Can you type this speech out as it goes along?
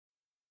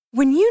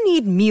When you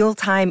need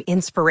mealtime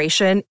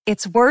inspiration,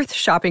 it's worth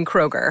shopping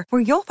Kroger,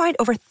 where you'll find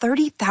over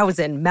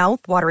 30,000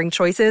 mouth-watering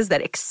choices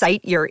that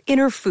excite your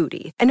inner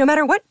foodie. And no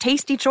matter what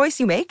tasty choice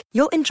you make,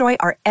 you'll enjoy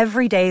our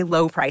everyday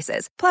low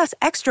prices, plus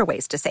extra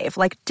ways to save,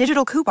 like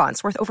digital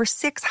coupons worth over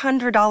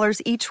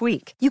 $600 each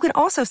week. You can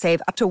also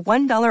save up to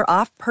 $1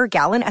 off per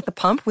gallon at the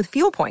pump with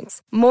fuel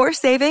points. More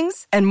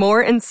savings and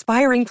more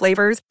inspiring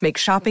flavors make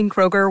shopping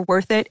Kroger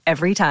worth it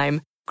every time.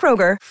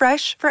 Kroger,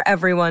 fresh for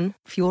everyone.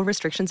 Fuel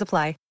restrictions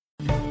apply.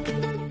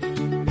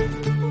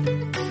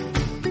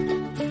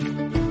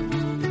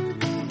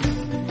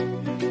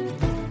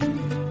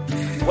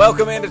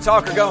 Welcome into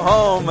Talk or Go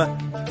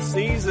Home,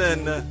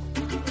 Season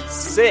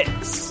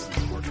 6.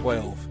 Or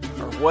 12.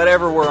 Or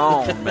whatever we're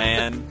on,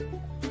 man.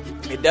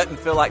 It doesn't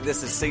feel like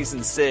this is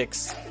Season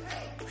 6.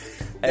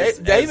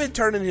 David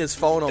turning his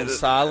phone on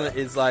silent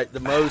is like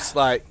the most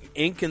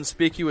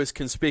inconspicuous,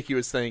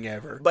 conspicuous thing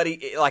ever. But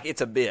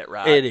it's a bit,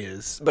 right? It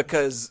is.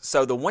 Because,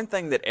 so the one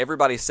thing that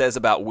everybody says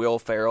about Will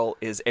Ferrell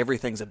is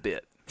everything's a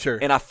bit. Sure.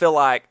 And I feel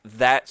like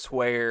that's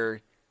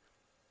where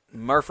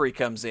Murphy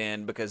comes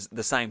in, because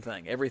the same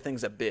thing.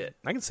 Everything's a bit.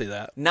 I can see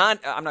that. I'm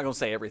not going to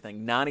say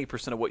everything.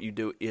 90% of what you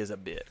do is a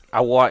bit.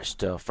 I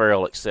watched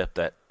Ferrell accept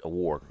that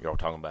award y'all were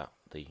talking about,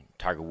 the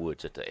Tiger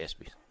Woods at the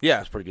ESPYs. Yeah.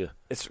 It's pretty good.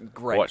 It's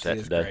great. I watched that It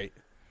is today. great.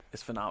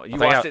 It's phenomenal. You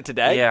watched it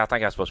today? Yeah, I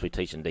think I was supposed to be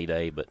teaching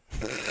D-Day, but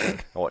I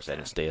watched that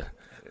instead.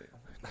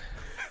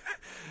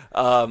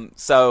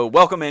 So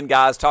welcome in,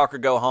 guys. Talk or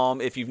Go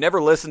Home. If you've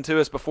never listened to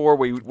us before,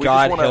 we God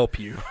just wanna, help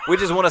you. We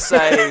just want to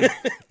say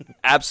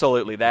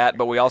absolutely that,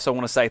 but we also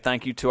want to say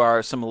thank you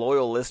to some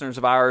loyal listeners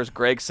of ours: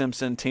 Greg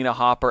Simpson, Tina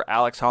Hopper,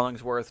 Alex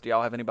Hollingsworth. Do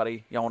y'all have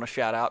anybody y'all want to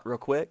shout out real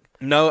quick?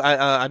 No,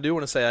 I do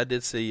want to say I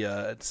did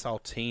saw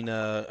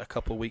Tina a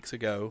couple of weeks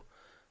ago.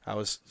 I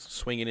was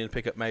swinging in to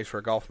pick up Mace for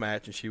a golf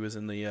match, and she was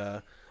in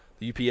the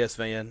UPS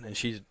van, and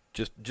she's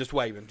just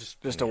waving,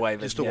 just a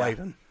waving.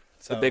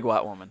 So, The big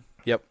white woman.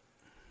 Yep.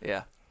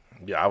 Yeah.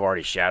 Yeah, I've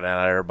already shouted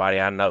out everybody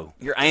I know.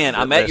 Your aunt.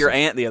 I met your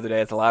aunt the other day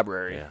at the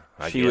library.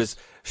 Yeah,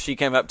 She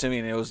came up to me,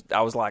 and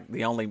I was like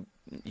the only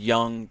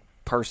young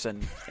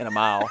person in a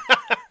mile,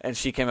 and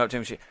she came up to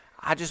me.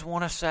 I just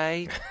want to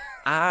say,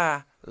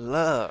 I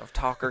love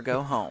Talk or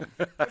Go Home.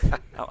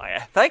 I'm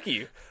like, thank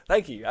you. I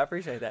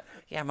appreciate that.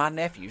 Yeah, my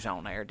nephew's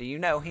on there. Do you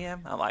know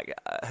him? I'm like,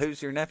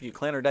 who's your nephew,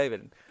 Clint or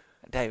David?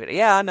 David.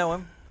 Yeah, I know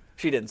him.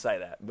 She didn't say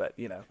that, but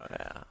Yeah.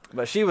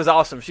 But she was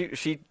awesome.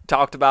 She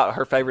talked about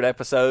her favorite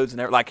episodes,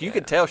 and you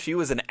could tell she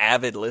was an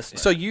avid listener.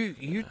 So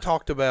you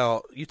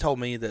told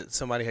me that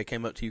somebody had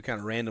came up to you kind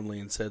of randomly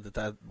and said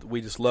that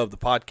we just love the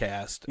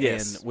podcast.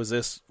 Yes. And was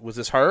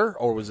this her,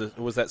 or was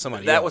that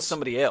somebody else? That was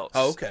somebody else.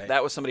 Oh, okay.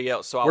 That was somebody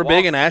else. So we're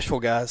big in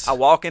Asheville, guys. I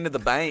walk into the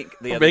bank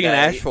the other big day, in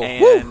Asheville.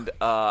 And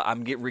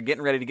I'm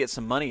getting ready to get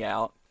some money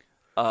out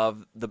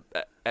of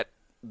at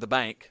the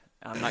bank.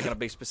 I'm not going to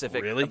be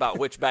specific Really? about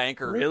which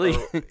bank or Really?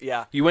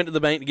 Yeah. You went to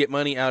the bank to get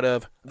money out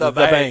of The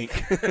bank.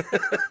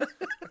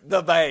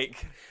 The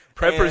bank.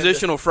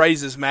 Prepositional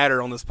phrases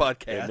matter on this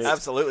podcast.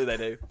 Absolutely they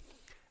do.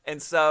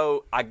 And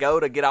so I go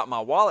to get out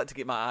my wallet to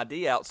get my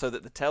ID out so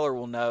that the teller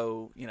will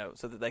know,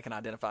 so that they can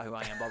identify who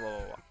I am, blah, blah,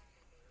 blah, blah.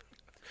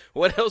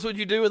 What else would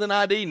you do with an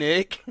ID,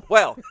 Nick?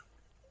 Well,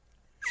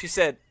 she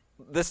said,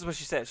 this is what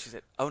she said. She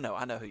said, oh, no,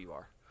 I know who you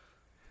are.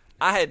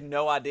 I had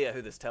no idea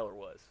who this teller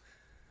was.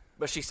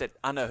 But she said,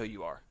 I know who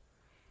you are.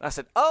 And I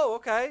said, oh,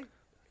 okay.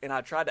 And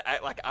I tried to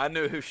act like I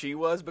knew who she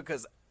was,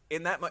 because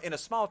in a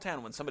small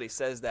town, when somebody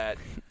says that,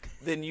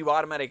 then you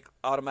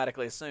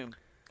automatically assume,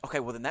 okay,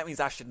 well, then that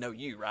means I should know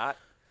you, right?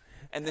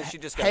 And then she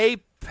just goes, hey,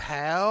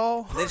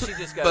 pal. Then she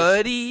just goes,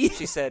 buddy.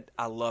 She said,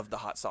 I love the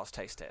hot sauce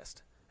taste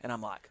test. And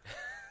I'm like,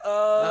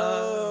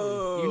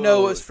 oh. You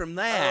know us from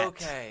that.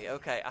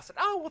 Okay. I said,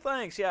 oh, well,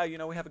 thanks. Yeah,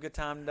 we have a good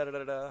time,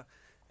 da-da-da-da.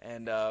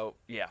 And,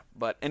 yeah.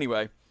 But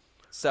anyway,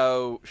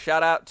 so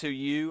shout out to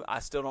you. I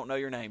still don't know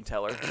your name,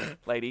 teller,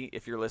 lady,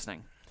 if you're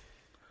listening.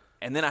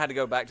 And then I had to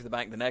go back to the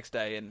bank the next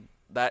day, and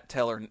that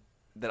teller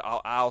that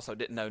I also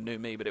didn't know knew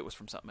me, but it was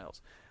from something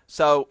else.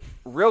 So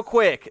real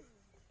quick,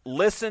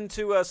 listen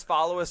to us,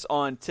 follow us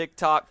on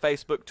TikTok,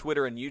 Facebook,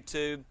 Twitter, and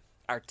YouTube.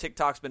 Our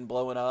TikTok's been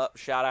blowing up.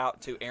 Shout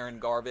out to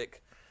Aaron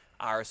Garvick,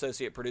 our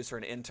associate producer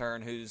and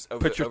intern, who's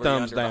over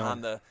thumbs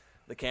down behind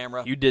the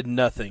camera. You did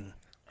nothing.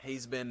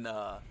 He's been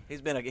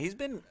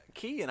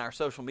key in our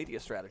social media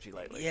strategy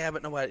lately. Yeah,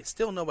 but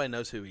nobody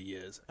knows who he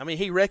is. I mean,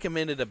 he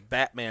recommended a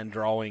Batman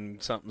drawing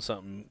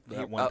something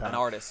that one time. An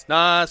artist.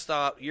 Nah,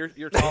 stop.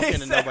 You're talking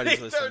and nobody's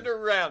he listening. Turned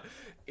around.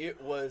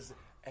 It was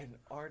an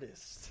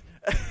artist.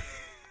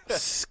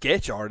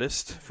 Sketch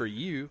artist for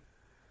you.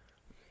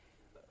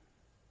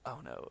 Oh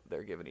no,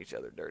 they're giving each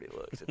other dirty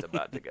looks. It's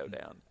about to go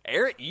down.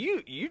 Aaron,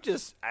 you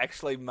just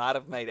actually might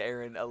have made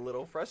Aaron a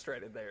little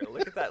frustrated there.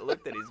 Look at that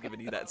look that he's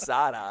giving you, that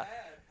side eye.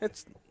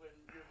 It's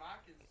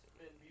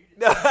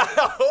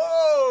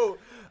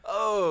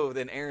oh,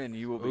 then Aaron,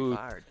 you will be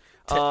fired.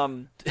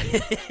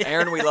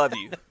 Aaron, we love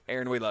you.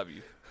 Aaron, we love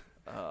you.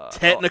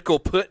 Technical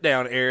put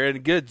down, Aaron.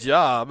 Good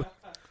job.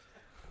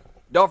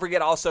 Don't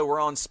forget also we're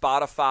on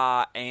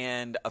Spotify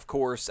and, of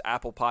course,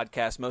 Apple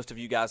Podcasts. Most of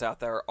you guys out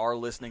there are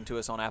listening to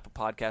us on Apple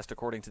Podcast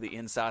according to the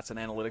insights and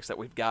analytics that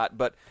we've got.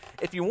 But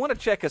if you want to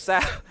check us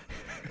out,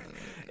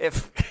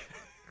 if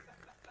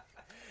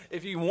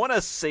you want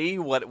to see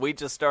what we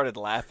just started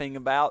laughing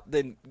about,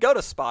 then go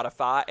to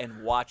Spotify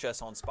and watch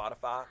us on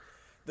Spotify.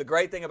 The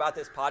great thing about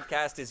this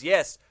podcast is,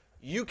 yes,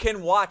 you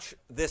can watch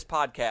this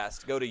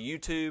podcast. Go to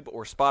YouTube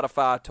or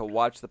Spotify to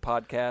watch the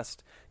podcast.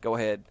 Go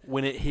ahead.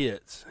 When it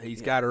hits,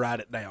 he's got to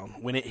write it down.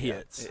 When it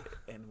hits.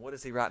 And what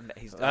is he writing?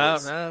 He's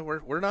No,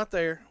 we're not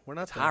there. We're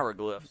not there.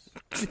 hieroglyphs.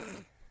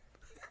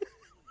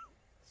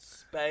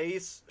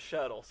 Space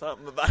shuttle.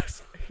 Something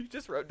about you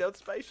just wrote down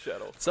space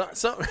shuttle.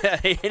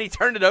 And he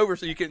turned it over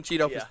so you couldn't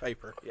cheat off his Yeah.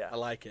 paper. Yeah. I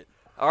like it.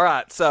 All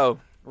right, so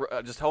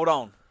just hold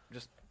on.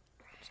 Just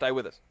stay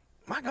with us.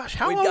 My gosh,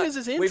 how long is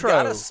this intro? We've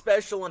got a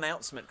special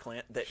announcement,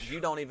 Clint, that you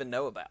don't even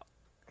know about,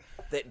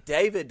 that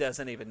David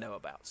doesn't even know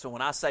about. So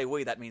when I say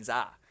we, that means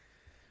I.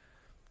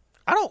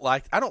 I don't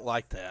like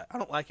that. I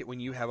don't like it when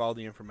you have all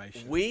the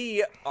information.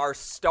 We are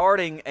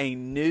starting a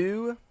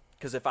new,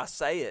 because if I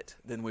say it,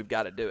 then we've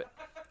got to do it.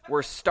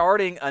 We're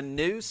starting a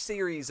new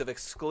series of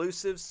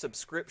exclusive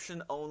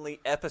subscription-only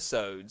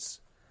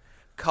episodes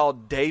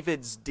called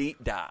David's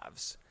Deep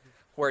Dives,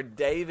 where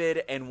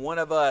David and one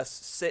of us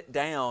sit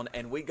down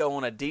and we go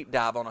on a deep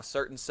dive on a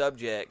certain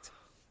subject,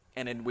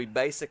 and then we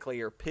basically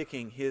are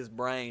picking his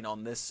brain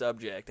on this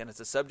subject. And it's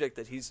a subject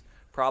that he's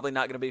probably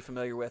not going to be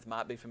familiar with,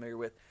 might be familiar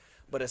with,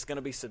 but it's going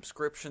to be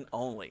subscription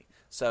only.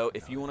 So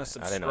if you want to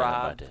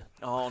subscribe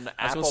on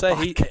Apple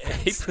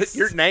Podcasts. He put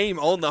your name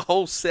on the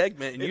whole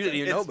segment, and you didn't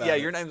even know about it. Yeah,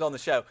 your name's on the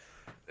show.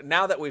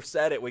 Now that we've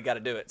said it, we got to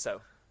do it.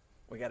 So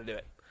we got to do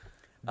it.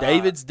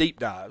 David's Deep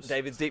Dives.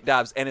 David's Deep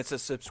Dives, and it's a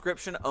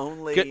subscription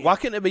only. Why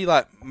couldn't it be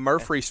like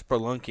Murphy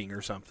Spelunking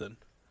or something?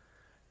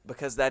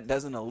 Because that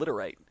doesn't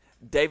alliterate.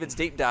 David's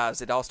Deep Dives,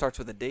 it all starts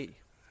with a D.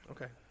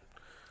 Okay.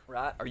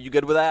 Right? Are you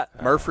good with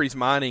that? Murphy's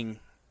Mining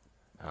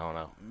I don't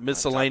know.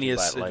 Miscellaneous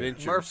I'll talk to you about it later.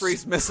 Adventures.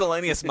 Murphy's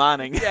Miscellaneous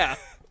Mining. Yeah.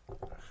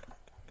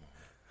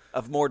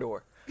 Of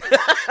Mordor.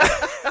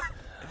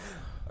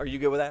 Are you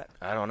good with that?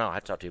 I don't know.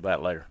 I'll talk to you about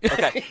it later.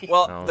 Okay.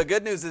 Well, No. the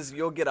good news is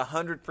you'll get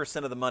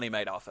 100% of the money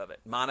made off of it,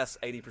 minus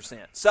 80%.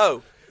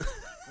 So,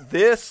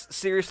 this,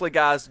 seriously,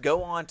 guys,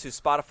 go on to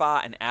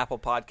Spotify and Apple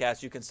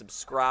Podcasts. You can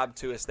subscribe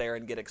to us there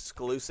and get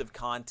exclusive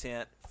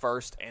content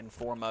first and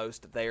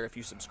foremost there if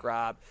you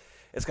subscribe.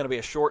 It's going to be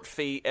a short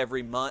fee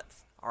every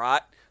month, all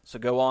right? So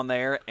go on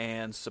there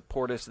and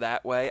support us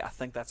that way. I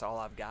think that's all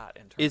I've got.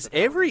 In terms Is of how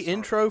every we start.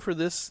 intro for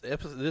this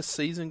episode, this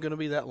season going to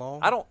be that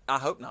long? I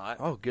hope not.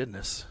 Oh,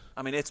 goodness.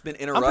 I mean, it's been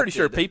interrupted. I'm pretty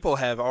sure people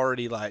have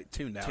already,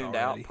 tuned out. tuned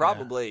already. out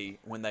probably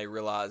when they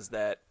realized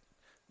that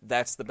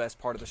that's the best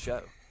part of the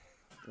show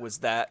was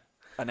that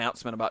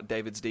announcement about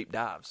David's Deep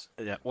Dives.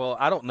 Yeah. Well,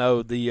 I don't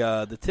know. The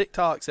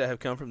TikToks that have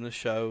come from this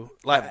show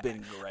Have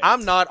been great.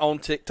 I'm not on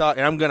TikTok,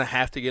 and I'm going to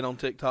have to get on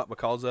TikTok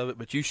because of it.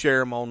 But you share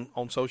them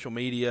on social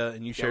media,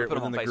 and you Yeah, share we it put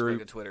them within on the Facebook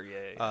group and Twitter.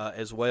 Yeah.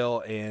 as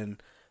well,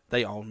 and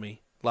they own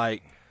me.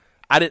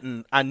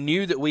 I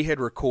knew that we had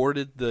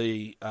recorded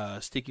the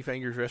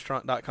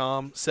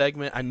StickyFingersRestaurant.com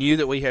segment. I knew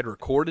that we had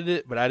recorded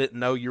it, but I didn't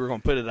know you were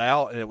going to put it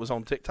out, and it was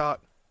on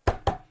TikTok.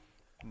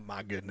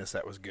 My goodness,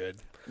 that was good.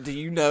 Do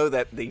you know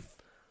that the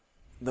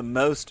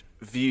most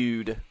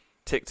viewed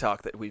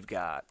TikTok that we've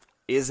got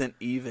isn't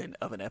even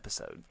of an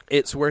episode?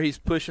 It's where he's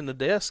pushing the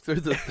desk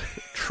through the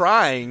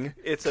trying.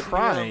 It's a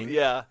trying. him.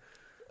 Yeah.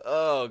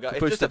 Oh god, it's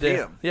Push just the of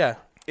desk. him. Yeah.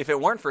 If it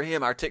weren't for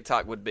him, our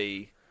TikTok would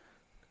be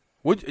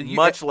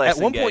Much less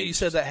At one point, you engaged.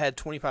 said that had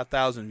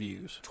 25,000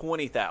 views.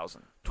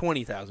 20,000.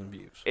 20,000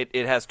 views.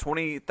 It has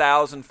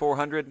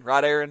 20,400,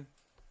 right, Aaron?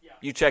 Yeah.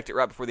 You checked it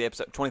right before the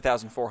episode.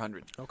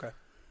 20,400 Okay.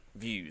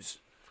 views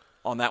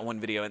on that one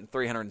video and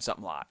 300 and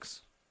something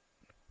likes.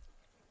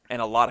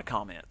 And a lot of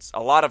comments.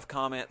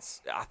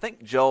 I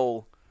think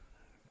Joel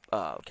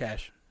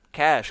Cash.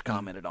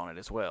 commented on it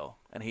as well.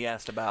 And he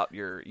asked about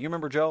you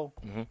remember Joel?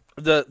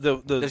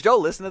 The Does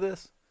Joel listen to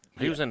this?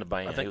 He was in the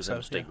band. I think He was so, in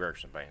the Steve yeah.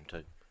 Gerson band,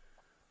 too.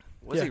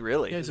 Was he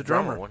really? Yeah, he's a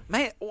drummer. one.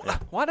 Man,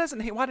 why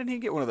didn't he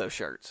get one of those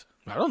shirts?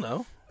 I don't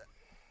know.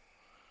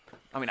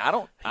 I mean, I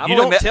don't. I've You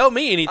only don't met- tell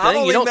me I've anything.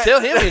 only You don't met- tell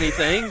him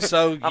anything.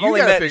 So I've you only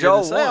got to met figure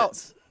Joel this out.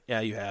 once.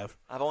 Yeah, you have.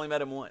 I've only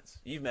met him once.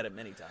 You've met him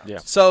many times. Yeah.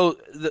 So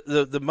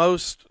the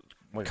most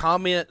Wait.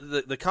 comment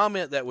the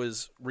comment that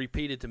was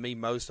repeated to me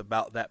most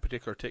about that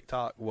particular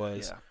TikTok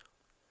was, Yeah.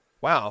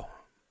 "Wow,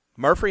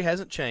 Murphy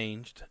hasn't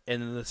changed,"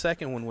 and then the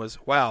second one was,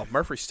 "Wow,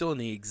 Murphy's still in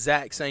the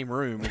exact same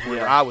room as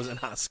where I was in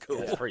high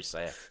school." It's pretty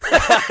sad.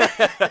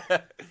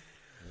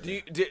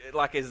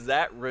 Is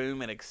that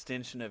room an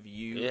extension of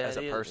you Yeah, as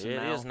a person it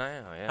now? is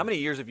now. Yeah. How many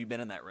years have you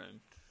been in that room?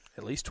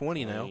 At least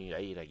 20 now.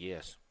 28, I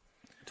guess.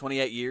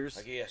 28 years?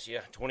 I guess, yeah.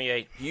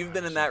 28. You've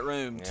been in that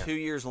room Yeah. 2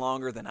 years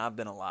longer than I've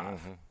been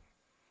alive.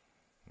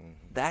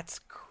 That's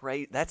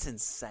crazy. That's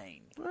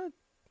insane. Well,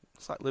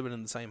 it's like living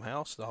in the same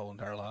house the whole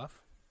entire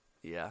life.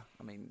 Yeah,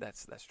 I mean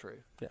that's true.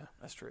 Yeah.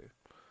 That's true.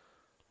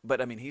 But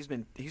I mean he's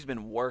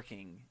been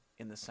working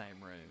in the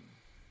same room.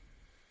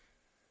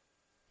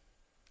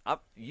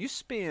 You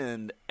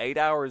spend 8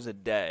 hours a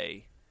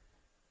day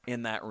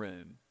in that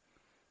room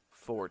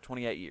for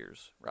 28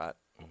 years, right?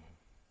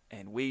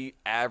 And we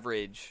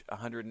average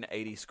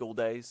 180 school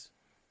days.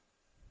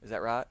 Is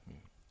that right?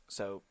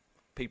 So,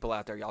 people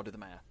out there, y'all do the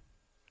math.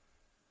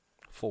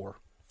 4.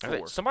 I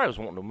think somebody was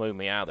wanting to move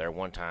me out of there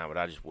one time, but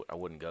I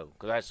wouldn't go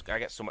because I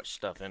got so much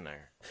stuff in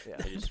there. Yeah.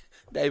 They just-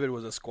 David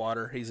was a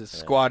squatter. He's as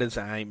squatted as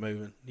I ain't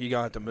moving. You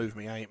gonna have to move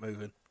me. I ain't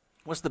moving.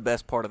 What's the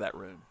best part of that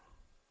room?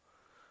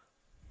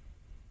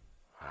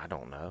 I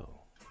don't know.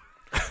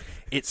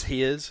 It's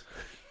his.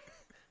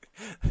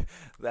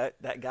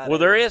 That guy. Well,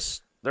 there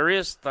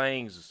is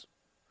things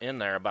in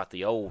there about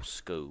the old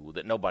school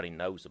that nobody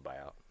knows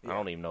about. Yeah. I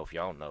don't even know if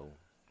y'all know.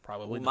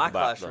 Probably. Well, my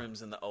about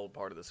classroom's in the old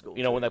part of the school.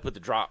 You know, too. when they put the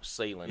drop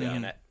ceiling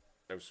in,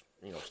 there's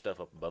stuff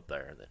up above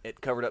there. That,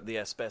 It covered up the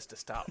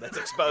asbestos top that's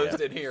exposed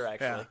in here,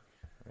 actually.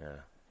 Yeah. yeah.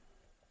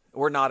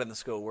 We're not in the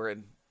school. We're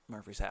in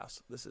Murphy's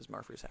house. This is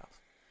Murphy's house.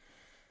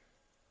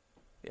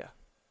 Yeah.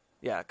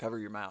 Yeah, cover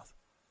your mouth.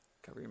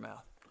 Cover your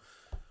mouth.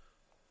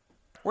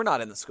 We're not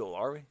in the school,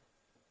 are we?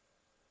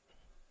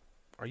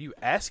 Are you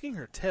asking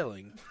or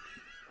telling?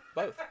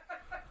 Both.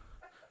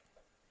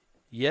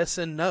 Yes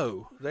and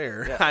no.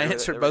 There. Yeah, I there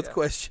answered we both go.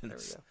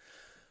 questions. There we go.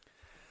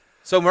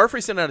 So Murphy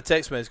sent out a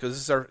text message because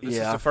this is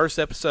Yeah. the first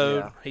episode.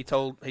 Yeah. He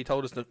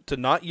told us to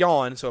not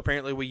yawn. So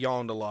apparently we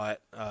yawned a lot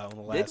on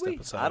the last Did we?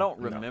 episode. I don't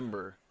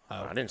remember.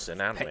 I didn't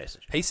send out a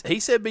message. He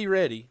said be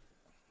ready.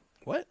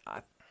 What?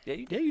 Yeah,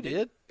 you Yeah, you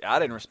did. I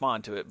didn't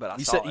respond to it, but I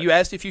You saw said it. you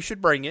asked if you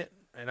should bring it,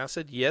 and I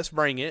said yes,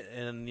 bring it,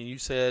 and you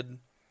said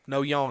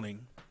no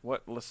yawning.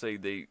 What? Let's see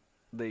the.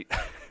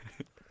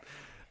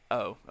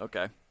 Oh,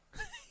 okay.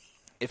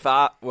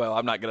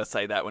 I'm not gonna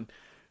say that one.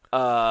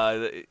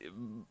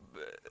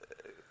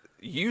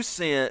 You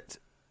sent.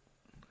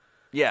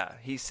 Yeah,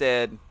 he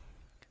said,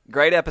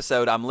 "Great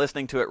episode. I'm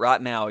listening to it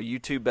right now. You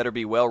two better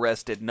be well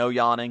rested. No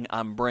yawning.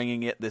 I'm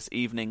bringing it this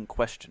evening?" ?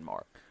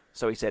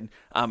 So he said,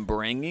 "I'm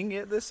bringing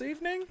it this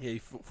evening," Yeah,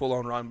 full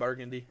on Ron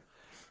Burgundy,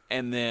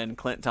 and then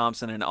Clint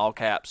Thompson in all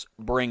caps,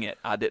 "Bring it."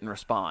 I didn't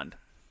respond.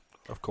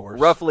 of course.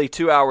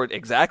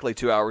 Exactly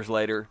 2 hours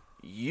later,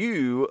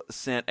 you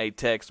sent a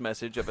text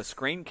message of a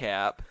screen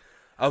cap.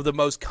 Of the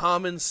most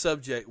common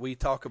subject we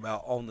talk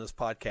about on this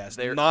podcast,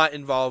 There- not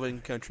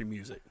involving country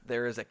music.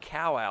 There is a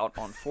cow out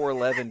on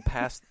 411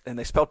 past, and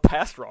they spelled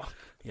past wrong.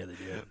 Yeah, they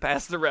did.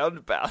 Past the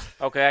roundabout.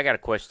 Okay, I got a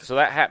question. So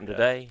that happened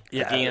today?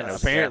 Yeah, Again?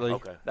 apparently.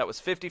 Okay. That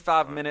was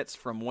 55 minutes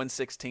from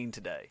 116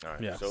 today. All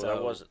right. Yeah. So,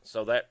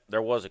 So-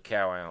 there was a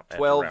cow out at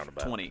the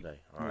roundabout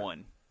today. All right.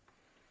 12:21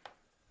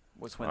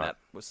 was when that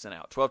was sent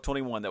out.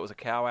 12:21. That was a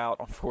cow out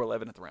on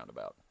 411 at the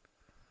roundabout.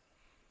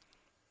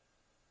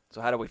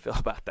 So how do we feel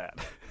about that?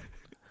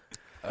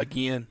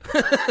 Again.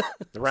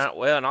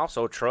 And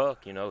also a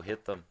truck,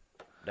 hit the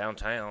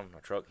downtown.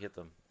 A truck hit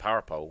the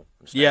power pole.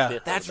 and snapped Yeah. it the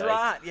other That's day.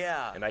 right.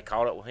 Yeah. And they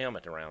caught up with him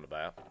at the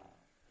roundabout.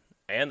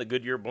 And the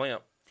Goodyear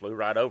blimp flew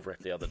right over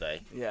it the other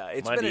day. Yeah.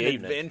 It's Monday been an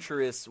evening.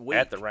 adventurous week.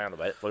 At the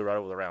roundabout. It flew right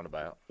over the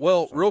roundabout.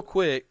 Well, real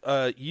quick,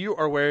 you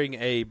are wearing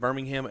a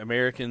Birmingham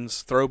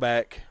Americans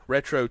throwback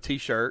retro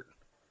T-shirt,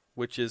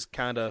 which is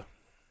kind of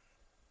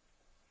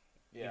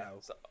Yeah.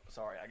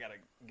 Sorry, I gotta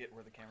get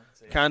where the camera can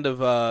see.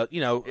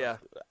 Yeah.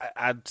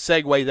 I'd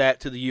segue that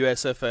to the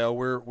USFL.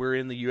 We're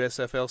in the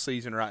USFL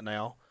season right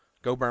now.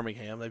 Go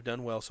Birmingham. They've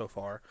done well so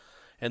far.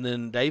 And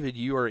then, David,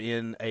 you are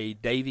in a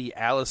Davey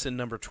Allison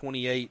number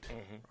 28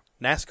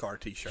 NASCAR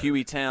T-shirt.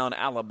 Hueytown,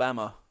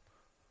 Alabama.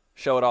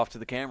 Show it off to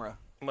the camera.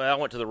 Well, I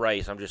went to the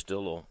race. I'm just still a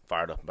little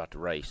fired up about the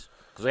race.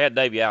 Because they had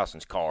Davey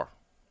Allison's car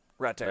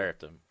Right there there. at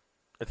the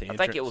At the I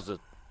think entrance. it was the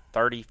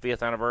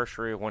 35th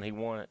anniversary of when he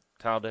won at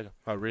Talladega.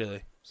 Oh,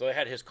 really? So they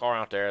had his car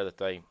out there that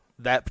they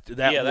That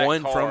that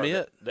one car from that,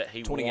 it? that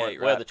he 28, won.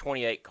 right? Well, the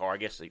 28 car. I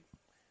guess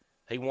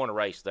he won a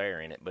race there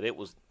in it, but it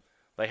was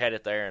they had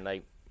it there and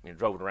they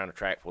drove it around the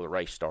track before the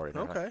race started.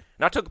 Okay. And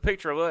I took a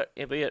picture of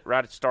it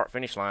right at the start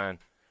finish line,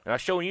 and I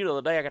was showing you the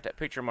other day. I got that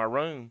picture in my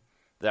room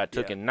that I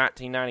took in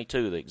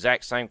 1992, the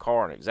exact same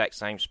car in the exact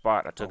same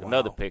spot. And I took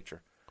another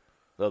picture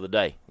the other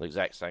day, the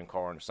exact same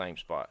car in the same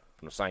spot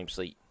from the same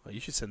seat. Well, you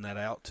should send that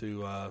out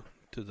to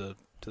the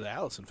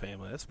Allison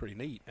family. That's pretty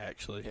neat,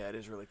 actually. Yeah, it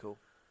is really cool.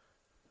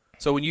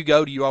 So when you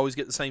go, do you always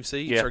get the same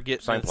seats Yeah, or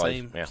get same the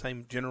place,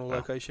 same general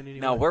location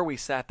anyway? Now, where we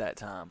sat that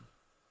time,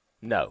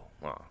 No,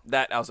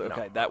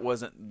 that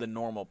wasn't the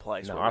normal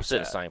place. no, where I've we sat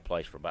in the sat. same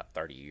place for about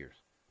 30 years.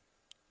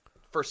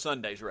 For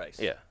Sunday's race.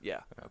 Yeah.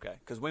 Yeah. Okay.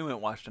 Because we went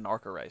and watched an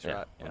ARCA race,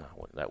 right? Yeah,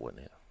 well, that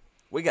wasn't it.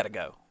 We got to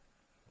go.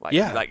 Like,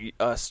 Yeah. Like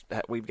us,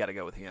 we've got to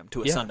go with him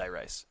to a Yeah. Sunday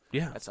race.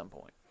 Yeah. At some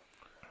point.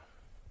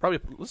 Probably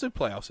let's do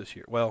playoffs this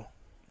year. Well,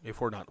 if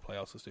we're not in the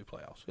playoffs, let's do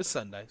playoffs. It's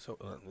Sunday, so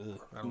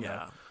I don't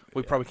know.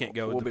 We probably can't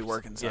go. We'll with be the-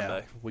 working Sunday.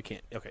 Yeah, we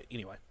can't. Okay.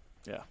 Anyway,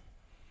 Yeah.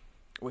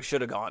 We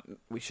should have gone.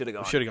 We should have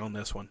gone. we should have gone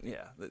this one.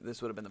 Yeah.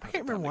 This would have been the I perfect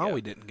can't remember time to why go.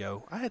 we didn't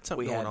go. I had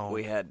something We going had, on.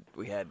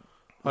 we had.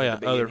 Oh yeah,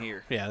 to be in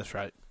here. Yeah, that's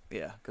right.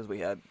 Yeah, because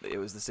it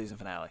was the season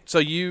finale. So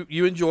you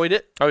enjoyed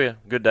it. Oh yeah,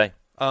 good day.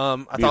 I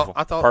Beautiful.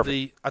 thought Perfect.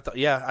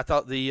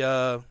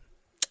 the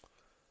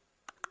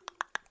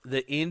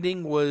the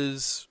ending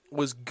was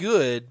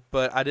good,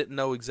 but I didn't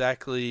know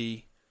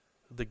exactly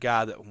the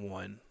guy that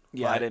won.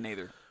 Yeah, Like, I didn't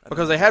either.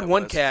 because they had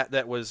one cat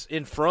that was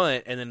in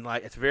front, and then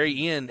like at the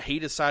very end, he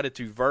decided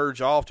to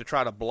verge off to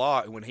try to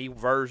block. And when he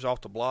verged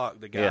off to block,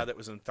 the guy that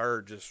was in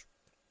third just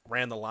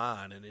ran the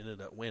line and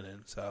ended up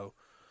winning. So,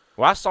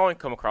 Well, I saw him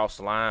come across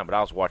the line, but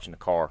I was watching the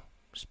car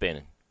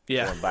spinning,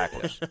 going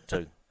backwards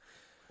too.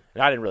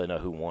 And I didn't really know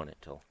who won it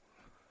till.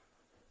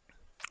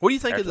 What do you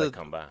think after of the? they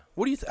come by.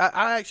 What do you?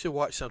 I actually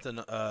watched something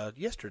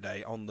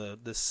yesterday on the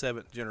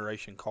 7th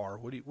generation car.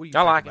 What do you I think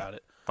like about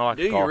it? I like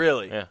Do the you car.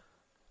 really? Yeah.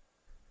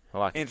 I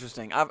like it.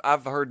 Interesting.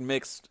 I've heard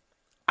mixed.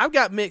 I've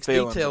got mixed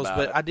Feelings details, about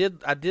but it.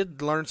 I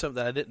did learn something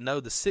that I didn't know.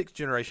 The 6th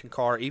generation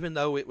car, even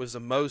though it was the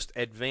most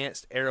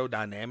advanced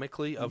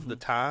aerodynamically of the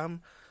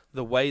time,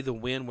 the way the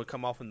wind would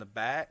come off in the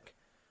back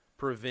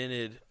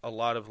prevented a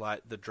lot of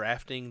like the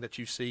drafting that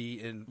you see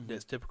in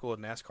that's typical of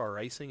NASCAR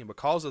racing, and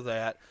because of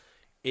that,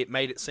 it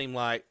made it seem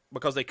like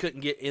because they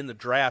couldn't get in the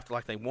draft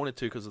like they wanted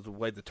to because of the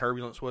way the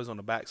turbulence was on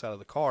the backside of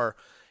the car,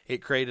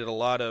 it created a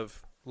lot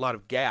of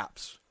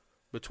gaps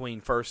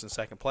between first and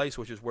second place,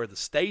 which is where the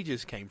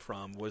stages came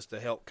from, was to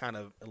help kind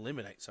of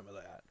eliminate some of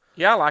that.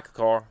 Yeah, I like the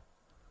car.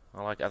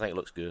 I think it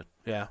looks good.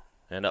 Yeah.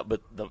 And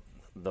but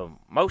the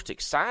most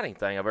exciting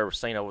thing I've ever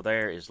seen over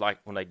there is like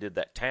when they did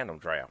that tandem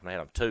draft and they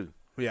had them two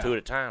at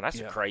a time. That's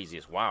the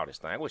craziest,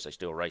 wildest thing. I wish they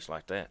still race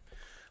like that.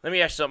 Let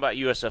me ask you something about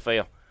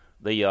USFL.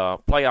 The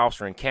playoffs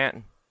are in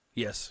Canton.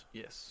 Yes.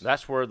 Yes.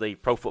 That's where the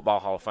Pro Football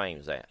Hall of Fame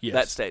is at. Yes.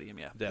 That stadium,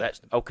 yeah.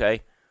 That's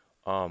okay.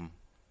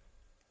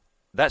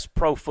 That's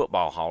Pro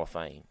Football Hall of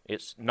Fame.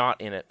 It's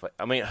not in it.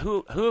 I mean,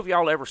 who have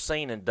y'all ever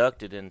seen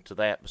inducted into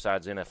that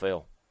besides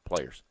NFL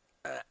players?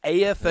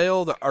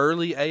 AFL, the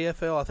early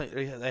AFL, I think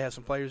they have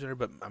some players in there,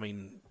 but I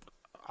mean,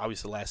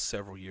 obviously the last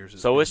several years.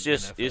 So been it's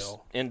just NFL. it's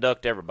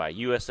induct everybody.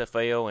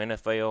 USFL,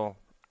 NFL,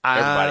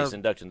 everybody's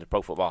inducted into the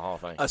Pro Football Hall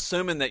of Fame.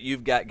 Assuming that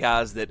you've got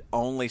guys that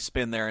only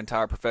spend their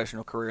entire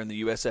professional career in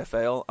the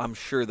USFL, I'm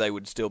sure they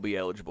would still be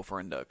eligible for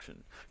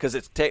induction because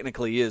it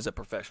technically is a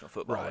professional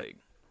football league.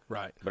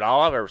 Right. But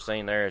all I've ever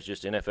seen there is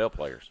just NFL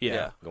players.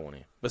 Yeah. Going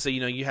in. But see,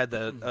 you had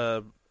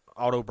the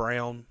Otto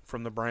Brown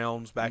from the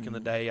Browns back in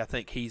the day. I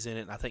think he's in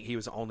it, and I think he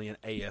was only an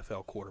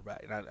AFL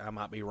quarterback. And I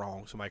might be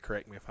wrong. Somebody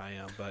correct me if I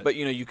am. But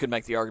you could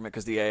make the argument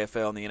because the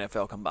AFL and the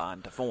NFL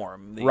combined to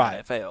form the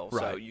Right. NFL. So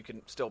Right. you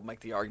can still make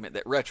the argument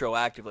that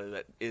retroactively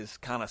that is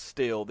kind of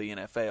still the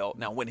NFL.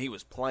 Now, when he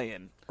was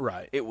playing,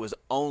 right. it was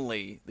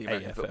only the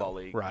American AFL, Football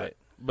League. right?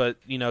 But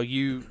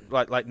you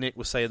like Nick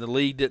was saying, the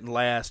league didn't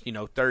last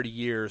 30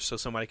 years, so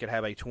somebody could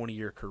have a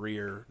 20-year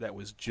career that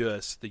was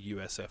just the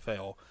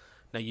USFL.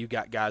 Now you've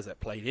got guys that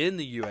played in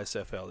the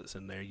USFL that's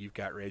in there. You've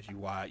got Reggie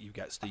White, you've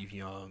got Steve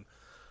Young,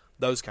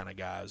 those kind of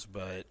guys.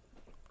 But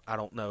I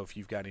don't know if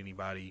you've got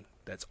anybody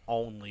that's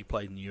only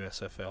played in the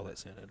USFL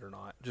that's in it or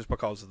not, just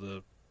because of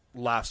the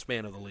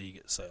lifespan of the league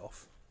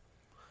itself.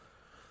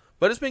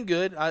 But it's been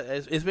good.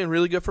 It's been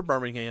really good for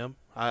Birmingham.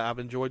 I've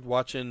enjoyed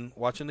watching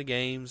the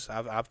games.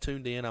 I've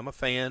tuned in. I'm a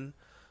fan.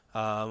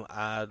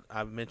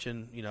 I've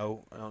mentioned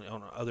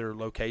on other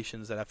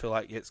locations that I feel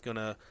like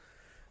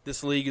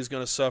this league is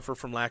gonna suffer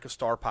from lack of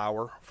star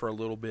power for a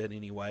little bit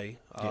anyway.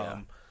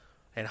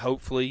 And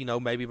hopefully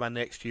maybe by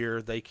next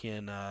year they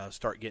can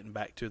start getting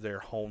back to their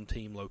home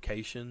team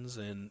locations,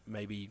 and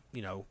maybe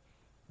the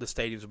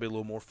stadiums will be a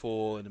little more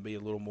full and it'll be a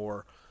little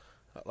more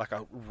like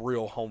a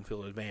real home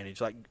field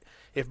advantage. Like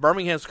if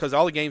Birmingham's, because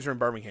all the games are in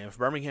Birmingham, if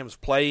Birmingham's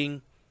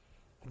playing,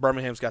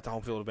 Birmingham's got the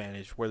home field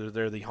advantage, whether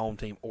they're the home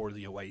team or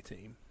the away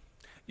team.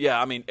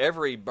 Yeah, I mean,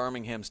 every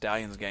Birmingham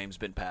Stallions game's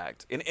been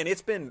packed. And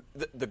it's been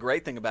 – the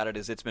great thing about it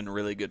is it's been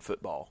really good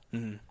football.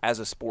 Mm-hmm. As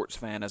a sports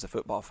fan, as a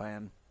football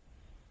fan,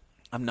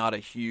 I'm not a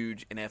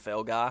huge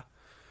NFL guy,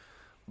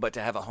 but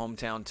to have a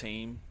hometown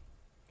team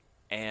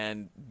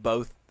and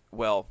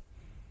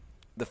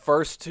the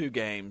first two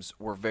games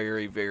were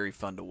very, very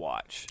fun to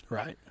watch.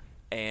 Right.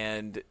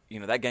 And,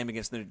 that game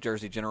against the New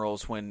Jersey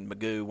Generals when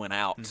Magoo went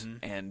out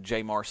and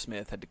Jamar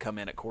Smith had to come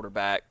in at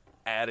quarterback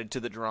added to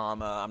the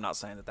drama. I'm not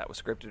saying that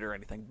was scripted or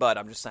anything, but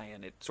I'm just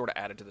saying it sort of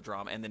added to the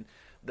drama. And then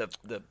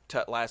the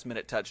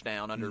last-minute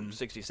touchdown under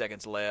 60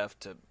 seconds left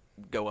to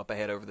go up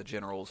ahead over the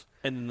Generals.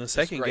 And then the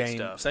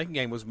second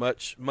game was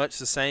much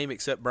the same,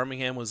 except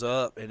Birmingham was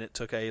up, and it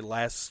took a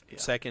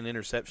last-second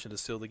interception to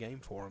steal the game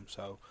for them.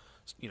 So,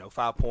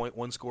 5-point,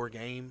 one-score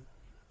game.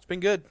 It's been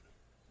good.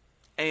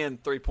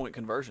 And 3-point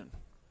conversion,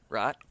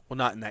 right? Well,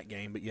 not in that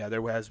game, but, yeah,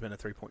 there has been a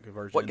 3-point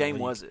conversion. What game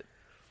was it?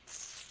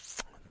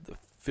 The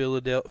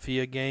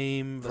Philadelphia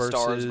game the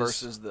Stars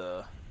versus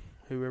the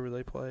whoever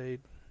they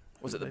played.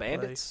 Was it the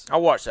Bandits? I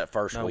watched that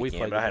first No,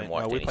 weekend, but I hadn't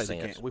watched any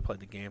since. We played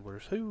the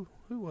Gamblers. Who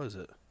was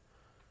it?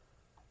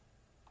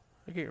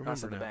 I can't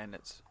remember now. The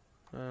Bandits.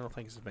 I don't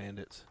think it's the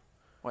Bandits.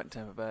 What in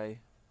Tampa Bay?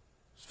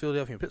 It's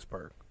Philadelphia and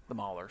Pittsburgh. The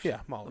Maulers.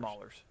 Yeah, Maulers. The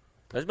Maulers.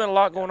 There's been a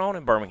lot going on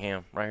in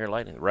Birmingham right here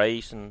lately.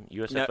 Race and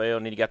USFL,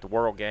 and then you got the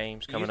World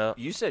Games coming up.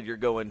 You said you're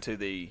going to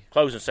the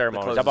closing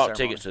ceremonies. I bought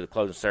tickets ceremony. to the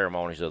closing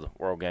ceremonies of the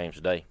World Games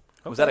today.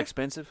 Was that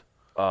expensive?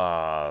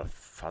 I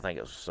think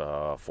it was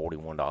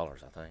 $41,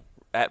 I think.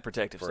 at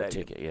Protective for a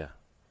Stadium. ticket. Yeah.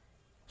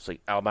 See,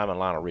 Alabama and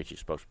Lionel Richie is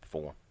supposed to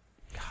perform.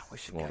 God, we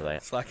should Going go. to that.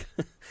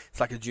 It's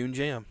like a June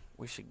jam.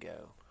 We should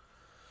go.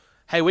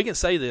 Hey, we can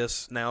say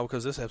this now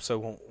because this episode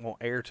won't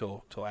air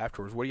till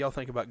afterwards. What do y'all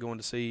think about going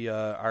to see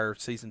our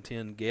season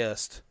 10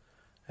 guest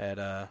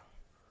at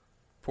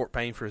Fort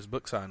Payne for his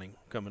book signing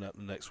coming up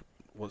the next?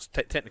 Well, it's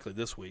technically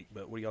this week,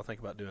 but what do y'all think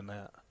about doing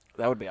that?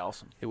 That would be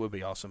awesome. It would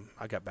be awesome.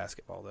 I got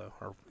basketball though,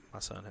 or my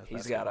son has. He's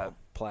basketball. got to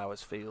plow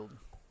his field.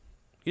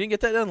 You didn't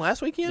get that done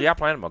last weekend? Yeah, I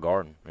planted my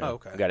garden. Yeah, Oh,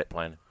 okay. I got it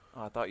planted.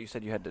 Oh, I thought you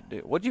said you had to do.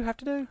 What did you have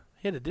to do?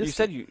 He had a disc. You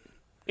said you.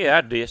 Yeah,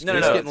 I did. No,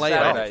 It's no, getting laid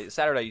Saturday.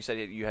 Saturday, you said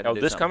you had to Oh,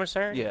 do this something. coming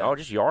Saturday? Yeah. Oh,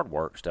 just yard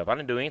work stuff. I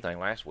didn't do anything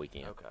last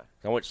weekend. Okay.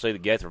 I went to see the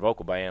Gaither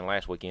Vocal Band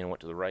last weekend and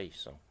went to the race,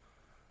 so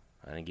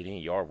I didn't get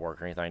any yard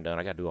work or anything done.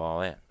 I got to do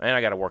all that. And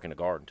I got to work in the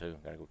garden, too.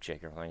 Got to go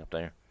check everything up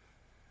there.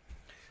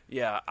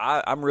 Yeah,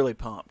 I'm really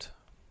pumped.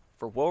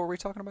 For what were we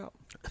talking about?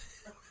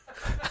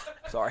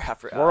 Sorry, I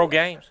forgot. World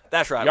Games.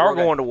 That's right. Y'all are World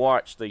going to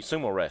watch the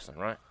sumo wrestling,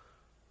 right?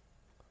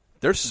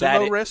 There's That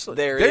sumo i- wrestling.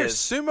 there There's is.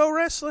 sumo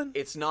wrestling.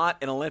 It's not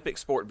an Olympic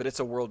sport, but it's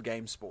a world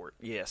game sport.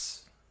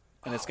 Yes,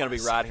 and it's going to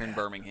be right here in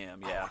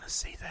Birmingham. I Yeah, want to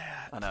see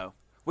that. I know.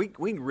 We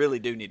really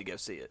do need to go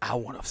see it. I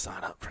want to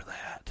sign up for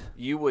that.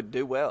 You would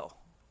do well.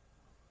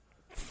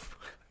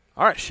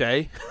 All right,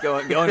 Shay.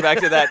 Going back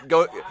to that.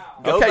 Go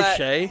Okay, back,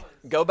 Shay.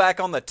 Go back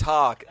on the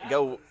talk.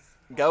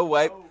 Go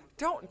wait.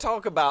 Don't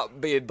talk about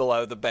being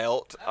below the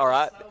belt. All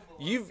right.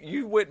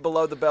 You went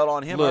below the belt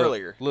on him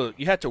earlier. Look,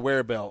 you have to wear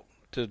a belt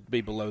to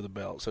be below the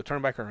belt. So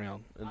turn back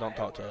around and don't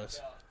talk to us.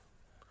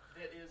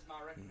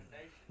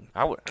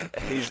 I would.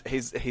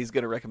 He's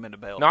going to recommend a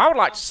belt. No, I would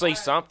like to see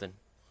something.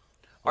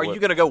 Are you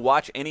going to go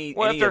watch any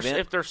Well, event?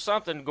 if there's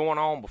something going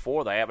on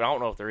before that, but I don't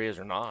know if there is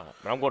or not.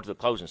 But I'm going to the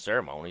closing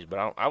ceremonies,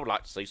 but I would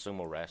like to see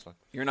sumo wrestling.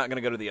 You're not going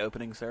to go to the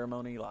opening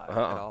ceremony at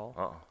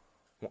all.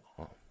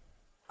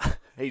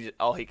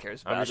 All he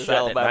cares I'm about just is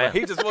shutting it Alabama. down.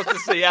 He just wants to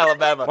see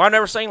Alabama. Well, I've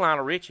never seen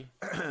Lionel Richie.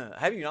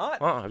 Have you not?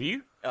 Have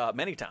you?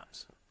 Many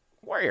times.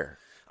 Where?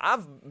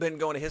 I've been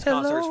going to his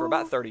concerts for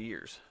about 30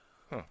 years.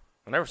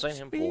 I've never seen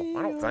him before.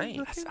 I don't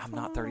think. I'm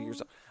not 30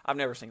 years old. I've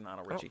never seen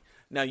Lionel Richie.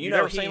 Now, you You've know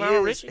never seen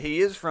Lionel Richie?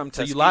 he is from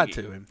So Tuskegee. you lied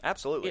to him.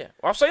 Absolutely. Yeah.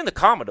 Well, I've seen the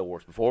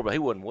Commodores before, but he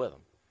wasn't with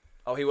them.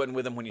 Oh, he wasn't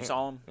with him when you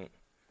saw him?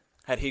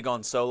 Had he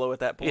gone solo at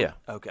that point? Yeah.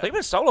 Okay. He's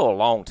been solo a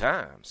long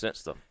time,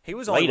 since the He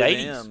was only late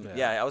with 80s. them.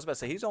 Yeah, I was about to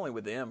say, he's only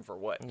with them for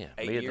what? Yeah,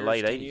 8 mid to years,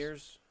 late 10 80s.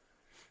 years?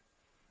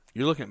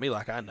 You're looking at me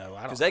like I know.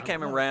 Because they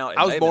came around.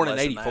 I was it may have born been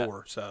in less than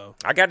 '84, so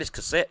I got his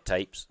cassette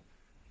tapes.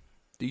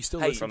 do you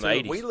still Hey, listen from to the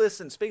it? 80s. we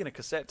listened, speaking of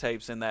cassette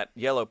tapes in that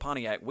yellow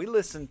Pontiac, we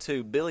listened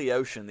to Billy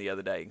Ocean the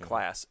other day in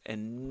class,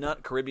 and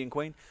Caribbean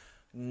Queen,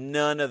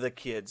 none of the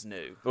kids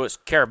knew. Well, it's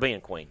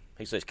Caribbean Queen.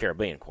 He says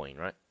Caribbean Queen,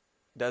 right?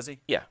 Does he?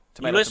 Yeah.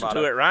 Tomato, you listen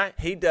tomato. to it, right?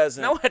 He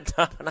doesn't. No, it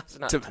doesn't. That's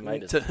not To-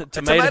 tomatoes.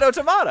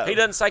 Tomato. He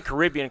doesn't say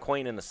Caribbean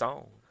Queen in the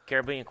song.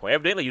 Caribbean Queen.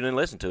 Evidently, you didn't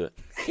listen to it.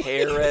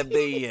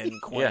 Caribbean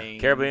Queen. Yeah,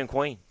 Caribbean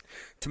Queen.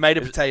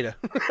 Tomato potato.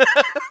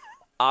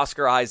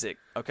 Oscar Isaac.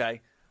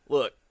 Okay.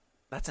 Look,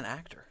 that's an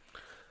actor.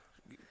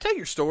 Tell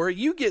your story.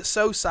 You get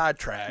so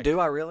sidetracked. Do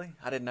I really?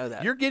 I didn't know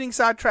that. You're getting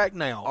sidetracked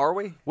now. Are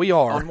we? We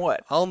are. On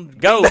what? On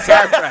Go,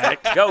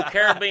 sidetrack. Go,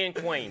 Caribbean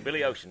Queen.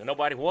 Billy Ocean. And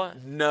nobody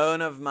what?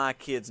 None of my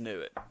kids knew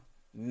it.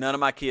 None of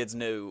my kids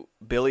knew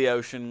Billy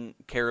Ocean,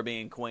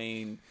 Caribbean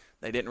Queen.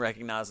 They didn't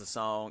recognize the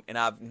song. And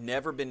I've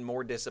never been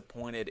more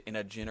disappointed in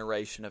a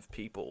generation of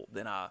people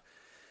than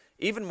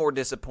even more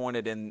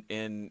disappointed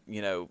in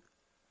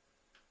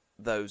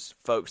those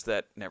folks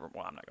that never,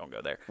 well, I'm not going to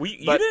go there. Well,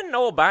 you But- didn't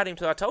know about him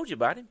until I told you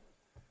about him.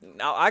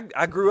 Now,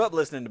 I grew up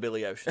listening to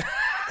Billy Ocean.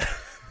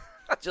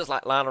 Just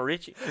like Lionel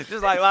Richie.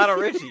 Just like Lionel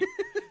Richie.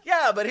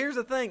 Yeah, but here's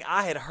the thing.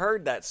 I had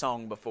heard that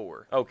song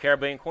before. Oh,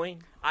 Caribbean Queen?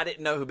 I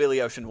didn't know who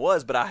Billy Ocean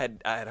was, but I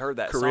had heard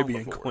that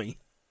Caribbean song before. Queen.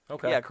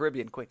 Okay. Yeah,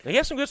 Caribbean Queen. He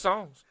has some good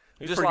songs.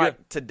 He's Just pretty like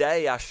good.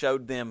 today, I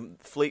showed them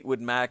Fleetwood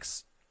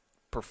Mac's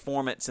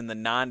performance in the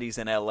 90s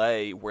in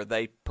L.A. where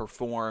they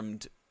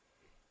performed,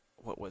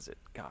 what was it?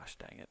 Gosh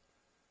dang it.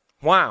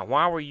 Why?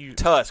 Why were you...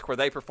 Tusk, where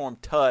they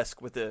performed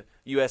Tusk with the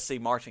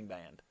USC marching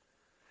band.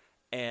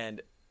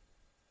 And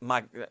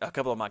a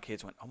couple of my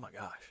kids went, oh my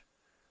gosh.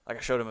 Like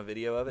I showed them a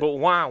video of it. But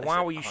why? They Why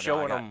said, were you "Oh, no,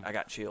 showing I got- them I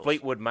got chills.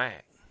 Fleetwood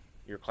Mac,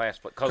 your class?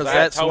 Because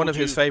that's one of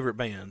his favorite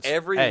bands.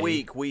 Every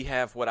week we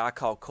have what I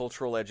call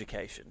cultural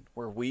education,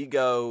 where we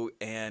go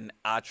and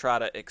I try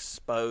to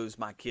expose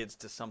my kids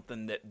to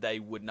something that they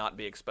would not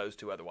be exposed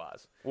to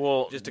otherwise.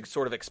 Well, Just to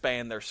sort of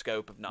expand their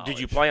scope of knowledge. did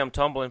you play them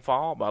Tumble and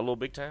Fall by Little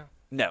Big Town?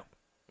 No.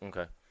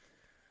 Okay.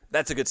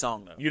 That's a good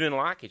song, though. You didn't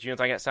like it? You didn't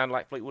think that sounded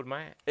like Fleetwood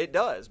Mac? It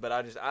does, but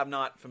I'm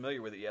not familiar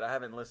with it yet. I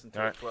haven't listened to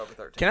All it right. 12 or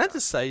 13 Can I times.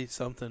 just say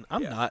something?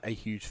 I'm Yeah. not a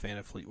huge fan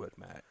of Fleetwood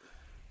Mac.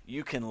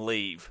 You can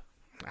leave.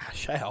 I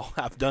shall.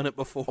 I've done it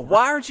before.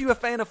 Why aren't you a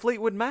fan of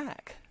Fleetwood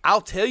Mac?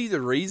 I'll tell you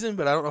the reason,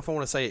 but I don't know if I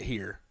want to say it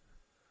here.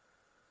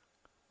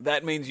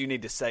 That means you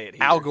need to say it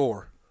here. Al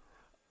Gore.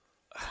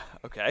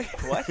 Okay.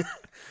 What?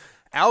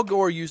 Al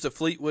Gore used a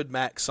Fleetwood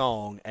Mac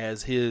song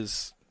as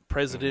his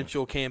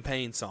presidential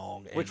campaign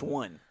song. Which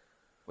one?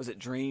 Was it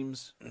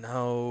Dreams?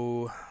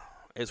 No.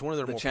 It's one of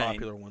their The more chain.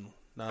 popular ones.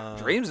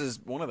 Dreams is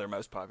one of their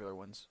most popular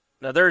ones.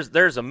 Now there's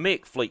a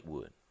Mick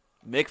Fleetwood,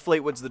 Mick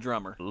Fleetwood's the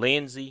drummer.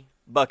 Lindsay,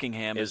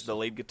 Buckingham is the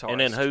lead guitarist.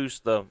 and then who's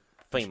the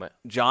female?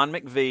 John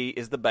McVie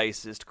is the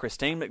bassist.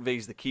 Christine McVie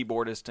is the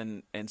keyboardist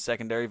and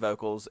secondary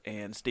vocals.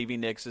 And Stevie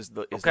Nicks is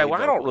the Okay, well,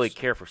 I don't vocals. really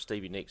care for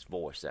Stevie Nicks'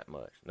 voice that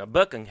much. Now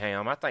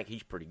Buckingham, I think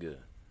he's pretty good.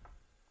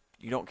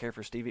 You don't care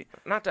for Stevie?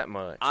 Not that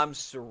much. I'm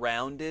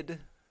surrounded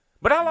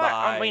But I like.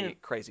 by I mean,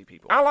 crazy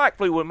people. I like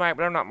Fleetwood Mac,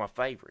 but they're not my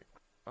favorite.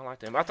 I like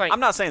them. I think. I'm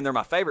not saying they're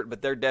my favorite,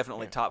 but they're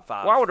definitely top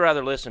 5. Well, I would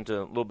rather listen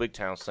to Little Big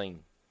Town sing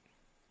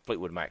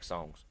Fleetwood Mac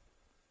songs.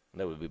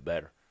 That would be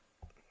better.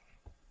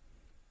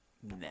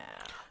 Nah.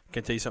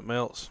 Can I tell you something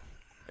else?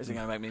 Is it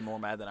going to make me more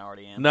mad than I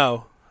already am?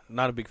 No,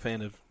 not a big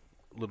fan of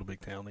Little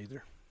Big Town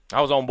either.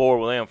 I was on board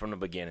with them from the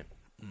beginning.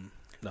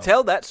 No.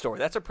 Tell that story.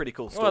 That's a pretty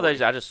cool story. Well,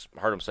 I just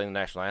heard them sing the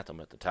national anthem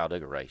at the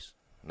Talladega race,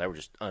 and they were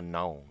just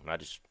unknown. And I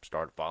just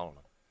started following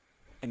them.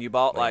 And you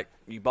bought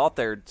you bought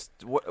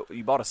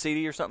a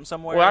CD or something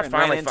somewhere. Well, I and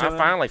ran into them?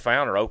 finally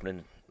found her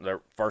opening their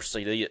first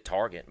CD at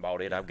Target and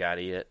bought it. I've got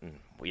it, and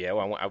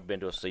I've been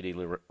to a CD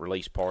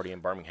release party in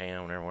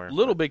Birmingham and everywhere.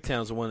 Little Big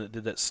Town's the one that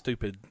did that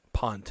stupid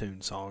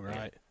pontoon song,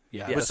 right?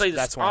 Yeah, But see,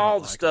 that's why I all don't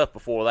the like stuff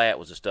before that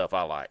was the stuff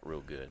I liked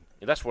real good.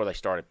 That's where they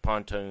started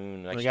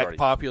pontoon. it. When they got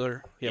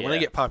popular. Yeah, when they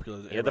get popular.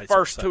 the everybody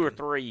first starts 2 or sucking.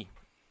 3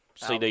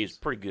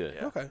 CDs pretty good.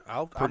 Yeah. Okay,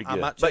 Pretty I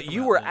good. might check But them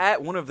you out were then.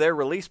 at one of their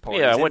release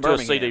parties. Yeah, I in went to a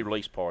Birmingham. CD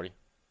release party.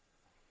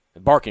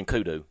 Barking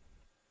Kudu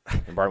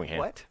in Birmingham.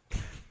 What?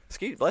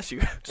 Bless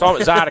you. Saw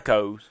him at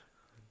Zydeco's.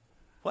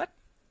 What?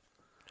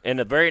 And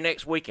the very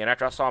next weekend,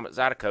 after I saw him at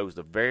Zydeco's,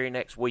 the very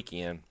next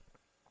weekend,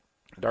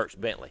 Dierks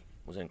Bentley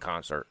was in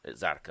concert at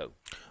Zydeco.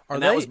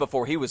 And that was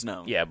before he was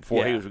known. Yeah,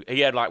 before he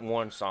had like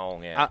one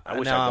song. Yeah, I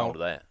wish I'd gone to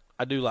that.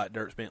 I do like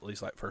Dierks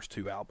Bentley's first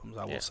 2 albums.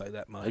 I will say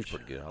that much. He's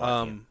pretty good. I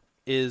like him.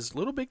 Is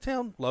Little Big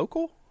Town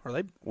local? Are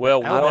they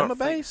Well, Alabama I think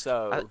based?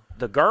 so.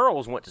 the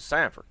girls went to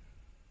Sanford,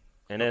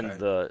 and then Okay.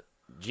 the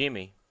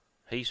Jimmy,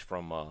 he's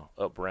from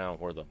up around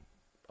where the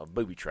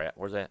booby trap.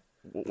 Where's that?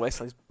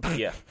 Wesley's.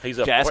 Yeah, he's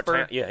up Jasper? what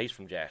town? Yeah, he's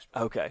from Jasper.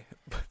 Okay.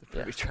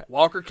 Yeah.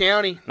 Walker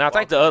County. Now I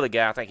think the other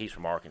guy, I think he's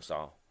from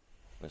Arkansas.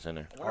 That's in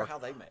there. I wonder how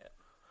they met.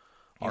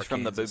 He's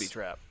from the Arkansas. booby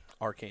trap.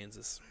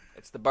 Arkansas.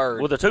 It's the bird.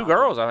 Well, the 2 not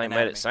girls the I think met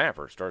anatomy. at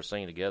Sanford, started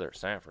singing together at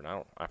Sanford.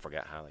 I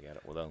forgot how they got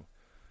it with them.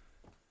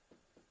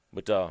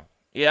 But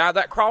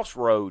that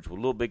Crossroads with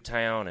Little Big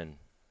Town and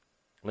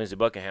Lindsey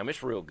Buckingham,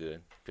 it's real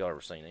good. If y'all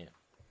ever seen it,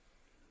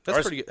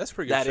 That's pretty good. That's a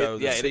pretty good show. It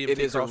the CMT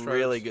is a Crossroads.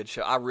 really good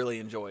show. I really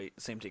enjoy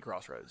CMT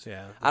Crossroads.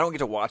 Yeah. I don't get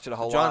to watch it a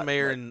whole lot. John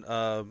Mayer but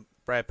and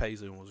Brad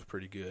Paisley one was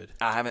pretty good.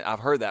 I haven't. I've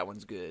heard that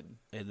one's good.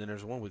 And then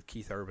there's one with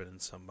Keith Urban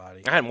and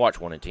somebody. I hadn't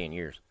watched one in 10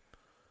 years.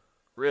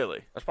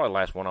 Really. That's probably the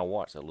last one I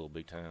watched. That Little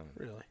Big Town.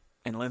 Really?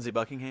 And Lindsey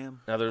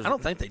Buckingham. Now there's I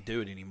don't think they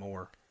do it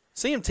anymore.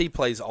 CMT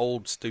plays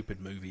old stupid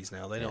movies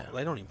now. They don't. Yeah.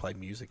 They don't even play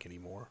music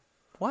anymore.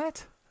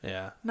 What?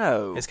 Yeah.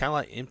 No. It's kind of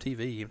like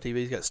MTV.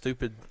 MTV's got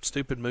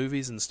stupid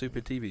movies and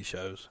stupid TV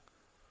shows.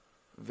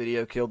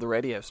 Video Killed the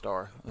Radio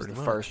Star. It was Pretty the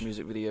much. first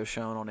music video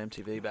shown on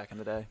MTV back in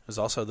the day. There's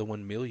also the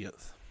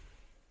 1,000,000th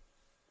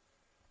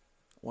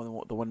The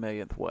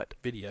 1,000,000th what?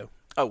 video.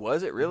 Oh,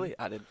 was it really?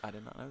 I did not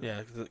know that.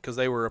 Yeah, because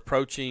they were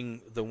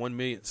approaching the 1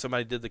 million.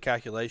 Somebody did the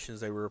calculations.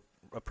 They were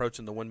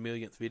approaching the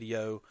 1,000,000th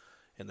video,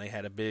 and they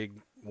had a big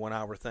 1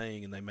 hour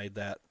thing, and they made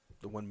that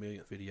the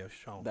 1,000,000th video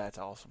shown. That's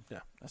awesome.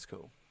 Yeah. That's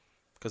cool.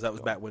 Because that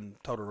was back when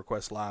Total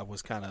Request Live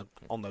was kind of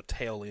on the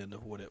tail end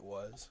of what it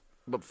was.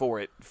 Before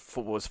it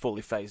was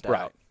fully phased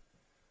Right. out.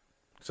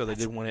 So they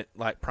did one at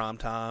like prime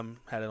time.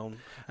 Had it on.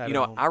 You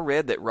know, I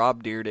read that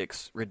Rob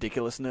Dyrdek's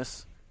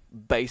ridiculousness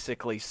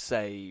basically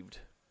saved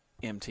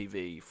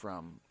MTV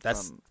from.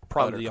 That's from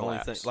probably utter the only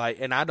collapse. thing.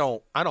 Like, and I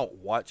don't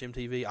watch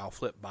MTV. I'll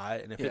flip by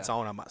it, and if it's Yeah.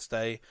 on, I might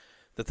stay.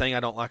 The thing I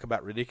don't like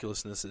about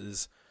ridiculousness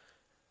is,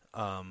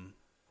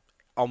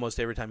 almost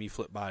every time you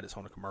flip by it, it's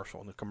on a commercial,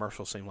 and the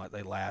commercials seem like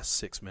they last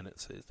 6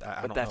 minutes.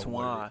 I But don't that's know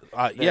what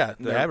why. it is. Yeah,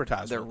 the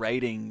advertisement. Their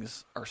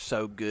ratings are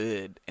so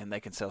good, and they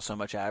can sell so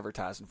much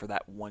advertising for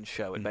that one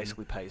show. It Mm-hmm.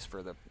 basically pays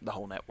for the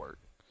whole network.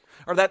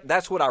 Or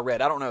that's what I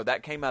read. I don't know.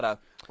 That came out of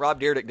Rob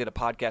Dyrdek did a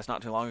podcast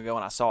not too long ago,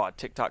 and I saw a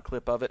TikTok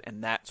clip of it,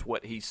 and that's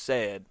what he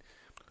said.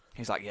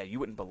 He's like, "Yeah, you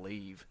wouldn't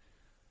believe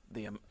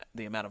the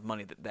amount of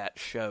money that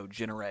show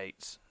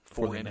generates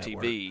for the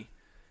MTV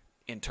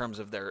in terms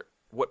of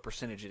what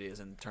percentage it is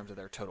in terms of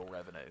their total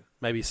revenue."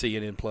 Maybe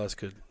CNN Plus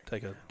could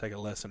take a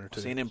lesson or two.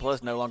 CNN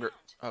Plus no longer.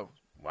 Oh,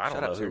 Well, I don't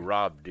shut know up, who sir.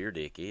 Rob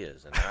Dyrdek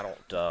is, and I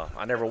don't.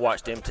 I never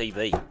watched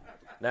MTV.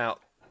 Now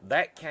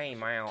that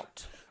came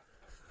out.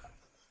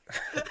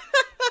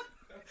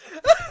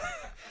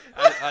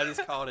 I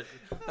just called it.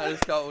 I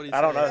just called what he said.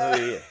 I don't know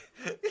who he is.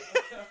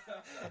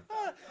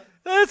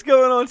 That's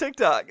going on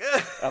TikTok.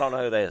 I don't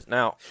know who that is.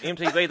 Now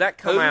MTV that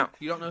come out.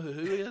 You don't know who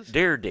he is?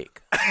 Dyrdek.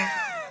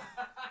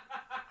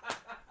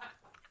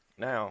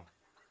 Now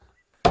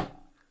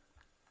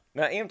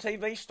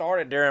MTV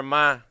started during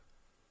my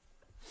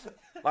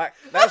Like,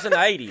 that was in the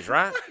 80s,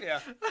 right? Yeah.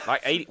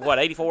 Like,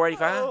 84,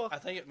 85? I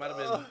think it might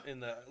have been in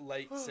the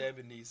late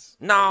 70s.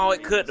 No,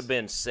 it couldn't have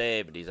been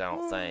 70s, I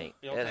don't think.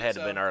 You don't It think had to so?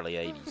 have been early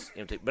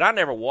 80s. But I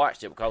never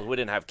watched it because we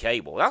didn't have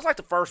cable. That was like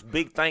the first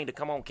big thing to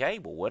come on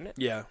cable, wasn't it?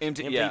 Yeah.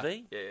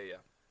 MTV? Yeah.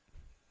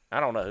 I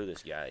don't know who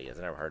this guy is.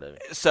 I never heard of him.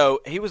 So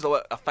he was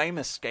a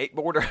famous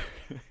skateboarder.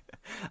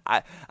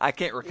 I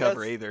can't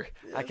recover either.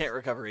 I can't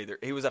recover either.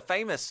 He was a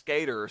famous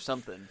skater or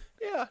something.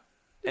 Yeah.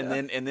 And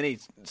then he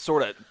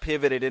sort of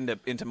pivoted into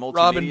multimedia.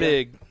 Robin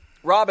Big.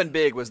 Robin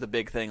Big was the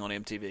big thing on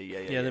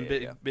MTV. Yeah.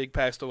 Then Big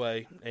passed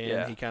away, and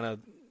Yeah. he kind of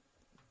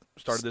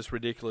started this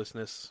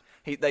ridiculousness.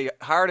 They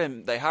hired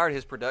him. They hired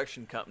his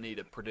production company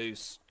to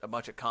produce a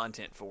bunch of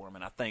content for him,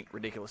 and I think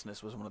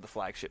Ridiculousness was one of the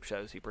flagship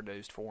shows he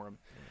produced for him.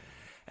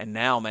 And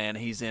now, man,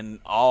 he's in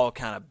all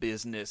kind of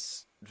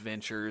business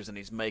ventures, and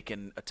he's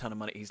making a ton of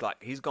money.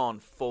 He's gone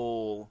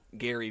full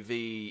Gary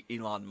V,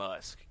 Elon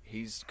Musk.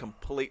 He's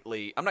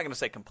completely. I'm not going to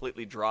say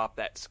completely dropped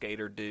that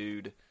skater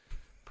dude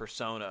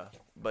persona,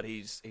 but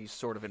he's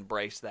sort of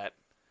embraced that.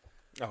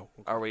 Oh, okay.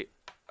 Are we?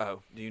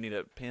 Oh, do you need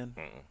a pen?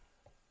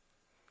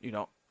 You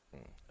don't.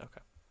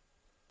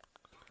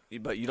 Okay.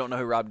 But you don't know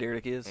who Rob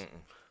Dyrdek is?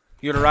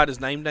 You want to write his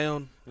name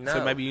down? No,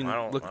 So maybe you I can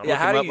don't- look, I look don't- Yeah.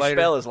 How him do up you later.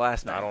 spell his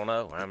last name? I don't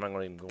know. I'm not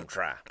even going to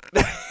try.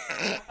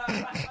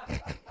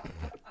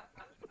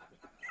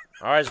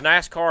 All right, is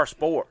NASCAR a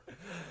sport?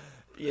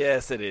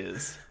 Yes, it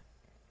is.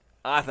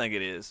 I think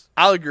it is.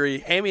 I'll agree.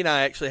 Hammy and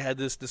I actually had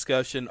this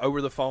discussion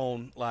over the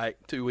phone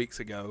like 2 weeks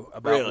ago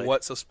about Really?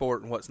 what's a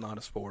sport and what's not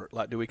a sport.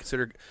 Like, do we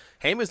consider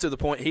Hammy's to the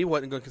point he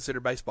wasn't going to consider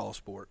baseball a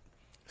sport?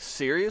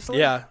 Seriously?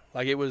 Yeah,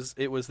 like it was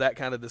that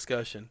kind of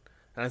discussion.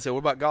 And I said, "What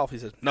about golf?" He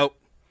said, "Nope."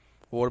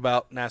 Well, what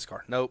about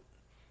NASCAR? Nope.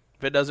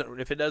 If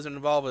it doesn't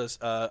involve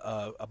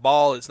a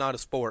ball, it's not a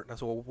sport. And I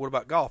said, "Well, what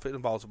about golf? It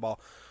involves a ball."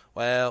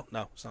 Well,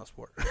 no, it's not a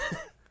sport.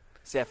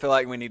 See, I feel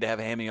like we need to have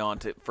Hammy on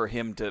for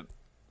him to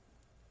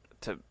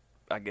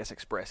I guess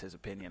express his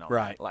opinion on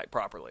Right. it, like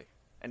properly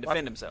and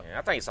defend himself. Yeah,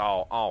 I think it's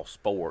all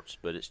sports,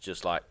 but it's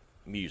just like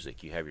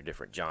music. You have your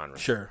different genres.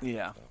 Sure.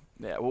 Yeah.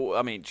 Yeah. Well,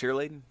 I mean,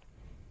 cheerleading.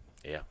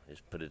 Yeah,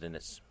 just put it in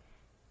its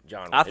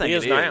genre. I think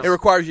it now. is. It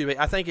requires you to be.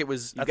 I think it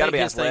was. You've I gotta think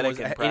be his thing athletic was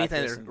and anything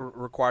practice that and-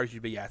 requires you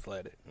to be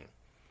athletic.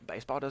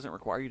 Baseball doesn't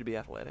require you to be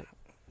athletic.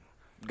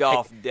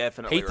 Golf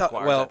definitely he thought-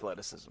 requires well-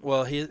 athleticism.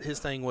 Well, his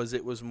thing was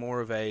it was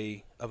more of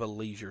a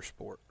leisure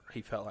sport.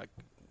 He felt like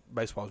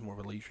baseball was more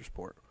of a leisure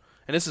sport.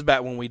 And this is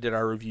back when we did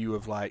our review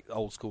of like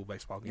old school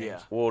baseball games. Yeah.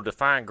 Well,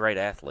 define great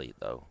athlete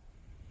though.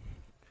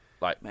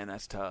 Like Man,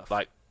 that's tough.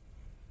 like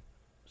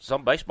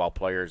some baseball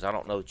players, I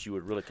don't know that you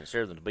would really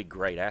consider them to be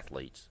great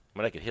athletes. I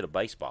mean, they could hit a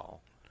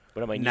baseball,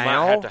 but I mean, you Now-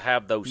 might have to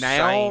have those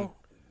Now, same.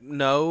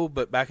 no,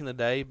 but back in the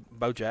day,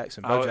 Bo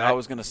Jackson. I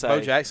was gonna say-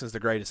 Bo Jackson's the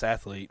greatest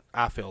athlete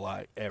I feel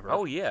like ever.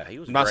 Oh yeah, he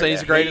was. I'm not saying he's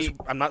the great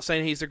greatest. I'm not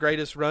saying he's the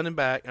greatest running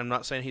back. I'm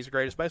not saying he's the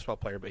greatest baseball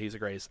player, but he's the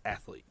greatest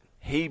athlete.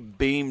 He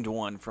beamed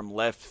one from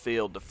left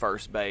field to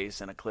first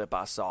base in a clip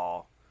I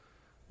saw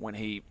when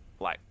he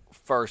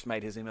first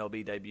made his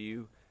MLB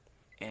debut,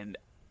 and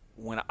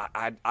when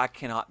I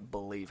cannot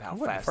believe how It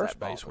wasn't fast first that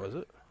ball base, threw. was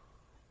it?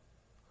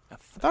 I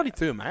thought he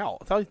threw him out.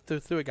 I thought he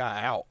threw a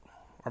guy out,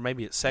 or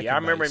maybe at second. Yeah, I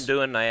remember base. him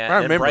doing that. I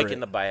and remember breaking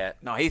it. the bat.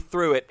 No, he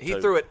threw it. He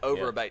So, threw it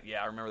over yeah. a base.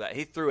 Yeah, I remember that.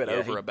 He threw it Yeah,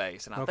 over he- a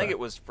base, and I Okay. think it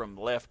was from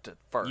left to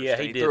first. Yeah,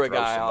 and he did threw a throw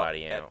guy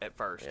somebody out out at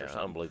first Yeah, or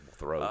something. unbelievable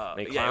throw. Uh,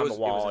 And he yeah, it climbed was- the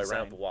wall, it he was ran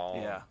up insane. the wall,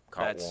 Yeah,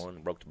 caught that's- one,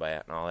 broke the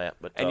bat, and all that.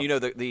 But And you know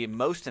the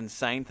most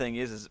insane thing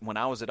is when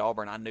I was at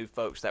Auburn, I knew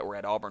folks that were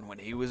at Auburn when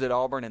he was at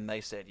Auburn, and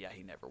they said, "Yeah,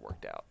 he never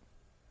worked out.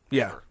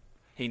 Yeah,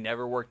 He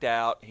never worked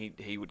out.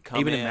 He would come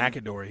even in. in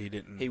McAdory, he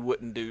didn't. He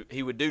wouldn't do.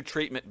 He would do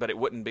treatment, but it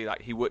wouldn't be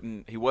like he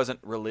wouldn't. He wasn't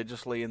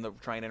religiously in the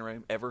training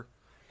room ever.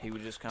 He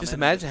would just come. Just in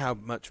imagine how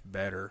much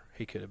better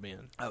he could have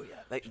been. Oh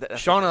yeah,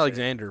 that's Sean what they said.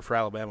 Alexander for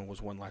Alabama was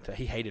one like that.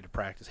 He hated to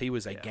practice. He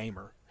was a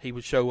gamer. He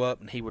would show up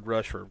and he would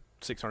rush for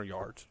 600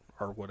 yards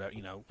or whatever,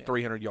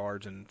 300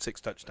 yards and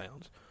 6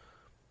 touchdowns.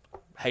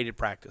 Hated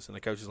practice, and the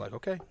coach is like,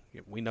 "Okay,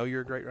 we know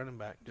you're a great running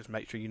back. Just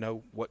make sure you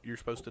know what you're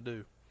supposed to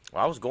do."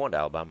 well, I was going to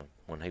Alabama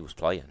when he was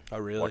playing. Oh,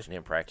 really? Watching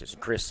him practice.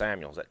 Chris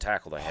Samuels, that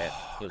tackle they had,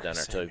 he was down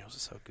there too. Samuels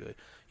is so good.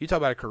 You talk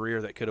about a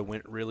career that could have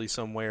went really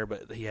somewhere,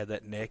 but he had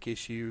that neck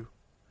issue,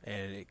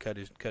 and it cut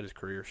his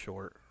career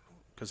short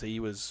because he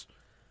was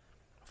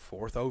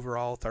 4th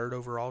overall, 3rd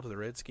overall to the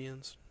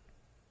Redskins.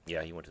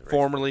 Yeah, he went to the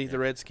Formerly Redskins, the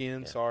yeah.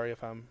 Redskins. Yeah. Sorry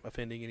if I'm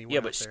offending anyone. Yeah,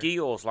 out but there.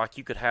 skills, like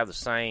you could have the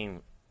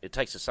same. It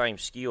takes the same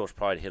skills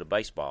probably to hit a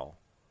baseball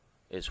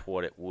as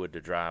what it would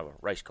to drive a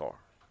race car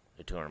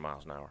at 200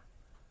 miles an hour.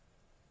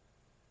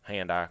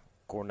 Hand-eye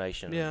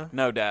coordination. Yeah.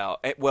 No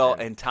doubt.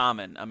 And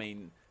timing. I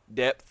mean,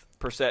 depth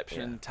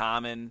perception,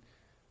 timing,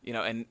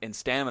 and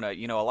stamina.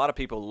 A lot of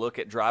people look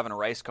at driving a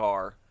race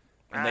car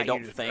and they you're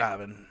don't just think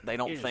driving. they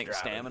don't You're just think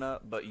driving. stamina,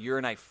 but you're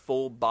in a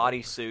full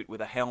body suit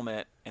with a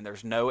helmet and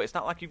there's no. It's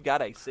not like you've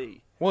got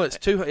AC. Well, it's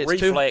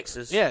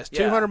Reflexes. It's Yeah,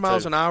 200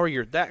 miles too. an hour.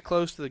 You're that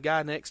close to the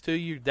guy next to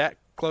you, that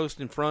close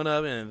in front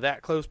of him, and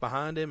that close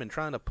behind him, and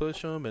trying to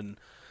push him. And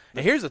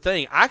here's the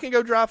thing: I can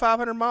go drive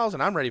 500 miles,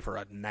 and I'm ready for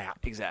a nap.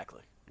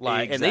 Exactly.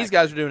 Like, Exactly. and these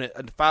guys are doing it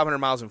at 500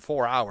 miles in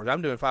 4 hours.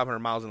 I'm doing 500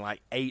 miles in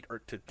like 8 or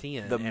to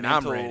 10, and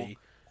I'm ready.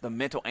 The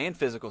mental and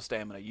physical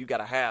stamina you got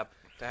to have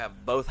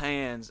both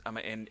hands. I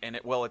mean,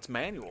 it's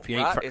manual. If you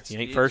right?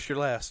 ain't first, you're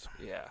last.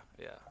 Yeah.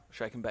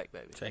 Shake and bake,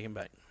 baby. Shake and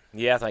bake.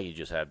 Yeah, I think you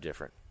just have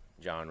different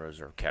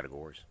genres or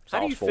categories. It's How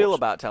do all you sports. feel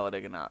about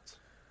Talladega Nights?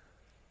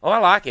 Oh, I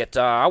like it.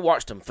 I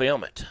watched them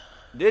film it.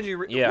 Did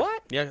you? Yeah.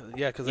 What? Yeah,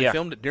 because they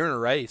filmed it during a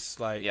race.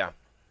 Like, Yeah.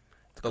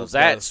 the Because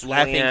that's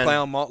Laughing when-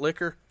 Clown Malt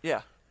Liquor.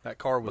 Yeah. That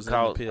car was in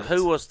Because the pits.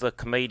 who was the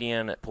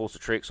comedian that pulls the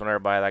tricks on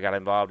everybody that got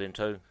involved in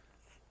too?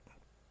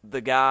 The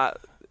guy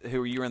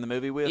who you were in the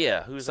movie with?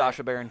 Yeah, who's Sasha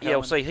that? Baron Yeah,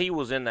 Cohen? well, see, he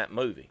was in that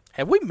movie.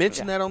 Have we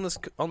mentioned that on this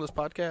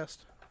podcast?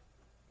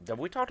 Have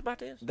we talked about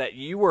this? That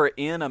you were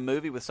in a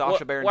movie with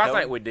Sasha Baron well, Cohen? I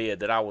think we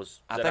did. I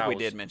think we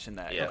did mention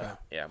that. Yeah, Okay.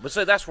 yeah. But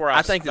see, that's where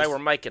I think they this- were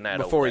making that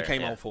before over he there,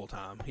 came yeah. on full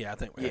time. Yeah, I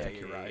think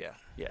you're right.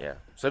 Yeah.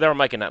 So they were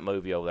making that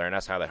movie over there, and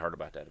that's how they heard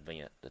about that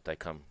event. That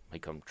he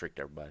come tricked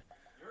everybody.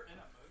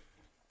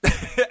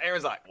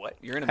 Aaron's like, what?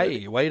 You're in a movie?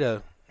 Hey, way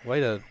to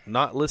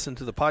not listen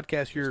to the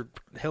podcast you're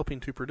helping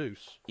to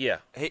produce. Yeah.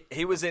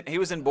 He was in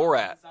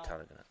Borat.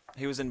 Talladega Nights.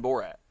 He was in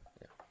Borat.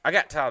 I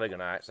got Talladega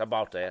Nights. I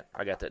bought that.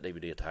 I got that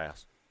DVD at the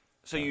house.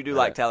 So you do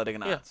like Talladega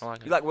Nights? I like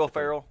it. You like Will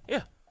Ferrell?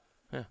 Yeah.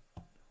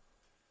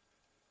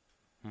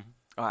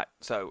 All right.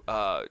 So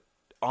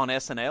on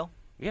SNL,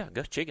 Yeah,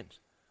 Gus Chiggins.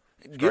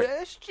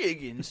 Gus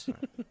Chiggins,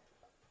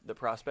 the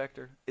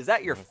Prospector. Is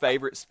that your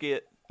favorite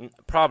skit?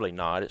 Probably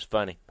not. It's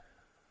funny.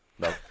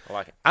 But I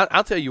like it.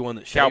 I'll tell you one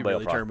that Shay Cowbell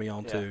really Problem. turned me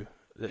on to.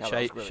 That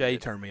Cowbell's really Shay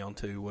good. turned me on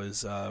to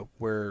was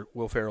where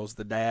Will Ferrell's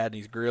the dad and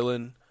he's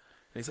grilling.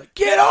 And he's like,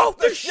 "Get off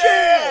the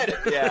shed!"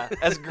 Yeah,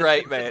 that's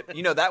great, man.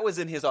 You know, that was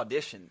in his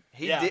audition.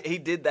 He Yeah.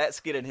 did that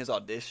skit in his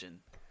audition.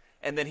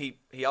 And then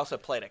he also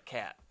played a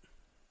cat.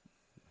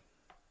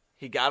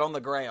 He got on the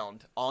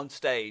ground on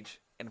stage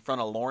in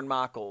front of Lorne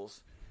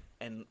Michaels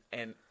and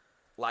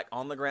like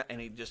on the ground, and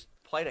he just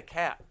played a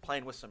cat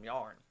playing with some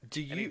yarn. And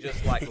he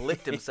just like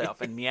licked himself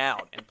and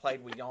meowed and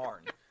played with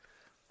yarn.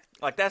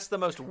 Like, that's the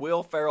most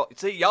Will Ferrell.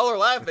 See, y'all are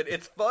laughing.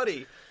 It's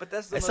funny, but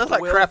that's the It most sounds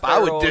like Will crap I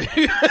would Ferrell-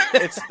 do.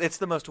 It's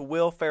the most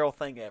Will Ferrell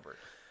thing ever.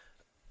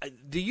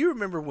 Do you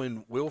remember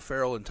when Will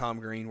Ferrell and Tom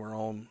Green were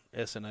on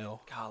SNL?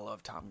 God, I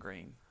love Tom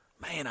Green.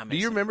 Man, I miss Do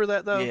you him. remember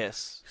that though?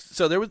 Yes.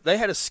 So they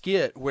had a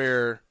skit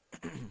where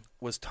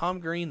was Tom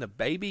Green the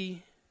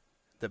baby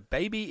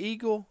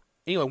eagle?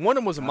 Anyway, one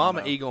of them was a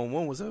mama eagle and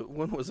one was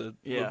a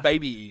Yeah.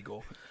 baby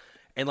eagle.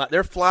 And like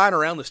they're flying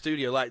around the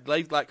studio, like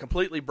they've like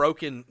completely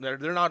broken. They're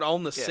not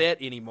on the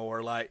set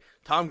anymore. Like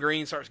Tom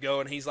Green starts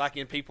going, he's like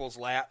in people's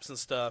laps and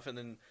stuff, and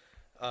then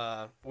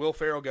Will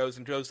Ferrell goes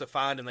to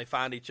find him. They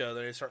find each other.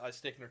 And they start like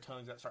sticking their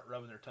tongues out, start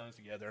rubbing their tongues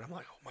together. And I'm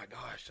like, oh my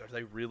gosh, are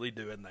they really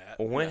doing that?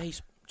 Well, when he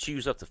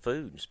chews up the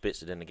food and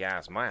spits it in the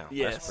guy's mouth,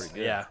 Yes. that's pretty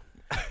good. Yeah.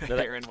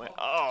 Aaron went,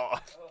 oh.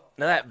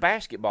 Now that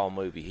basketball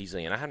movie he's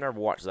in, I have never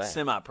watched that.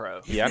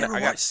 Semi-pro. Yeah, never I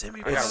got watched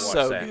Semi-Pro? I gotta It's watch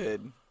so that.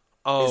 good.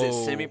 Oh, Is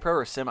it semi-pro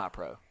or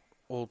semi-pro?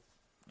 Well,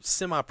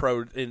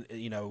 semi-pro,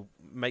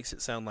 makes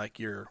it sound like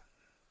you're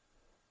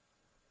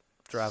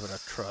driving a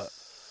truck.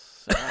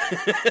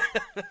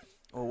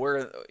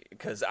 Well,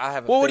 because I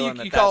have a Well, what do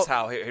feeling you that's call-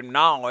 how.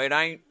 No, it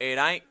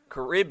ain't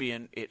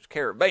Caribbean. It's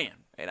Caribbean.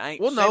 It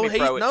ain't. Well, no,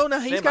 semi-pro,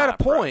 it's he's got a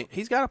semi-pro. point.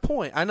 He's got a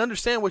point. I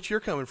understand what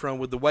you're coming from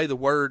with the way the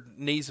word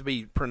needs to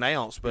be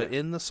pronounced, but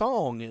in the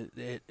song,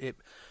 it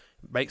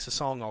makes the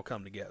song all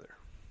come together.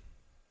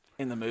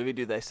 In the movie,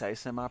 do they say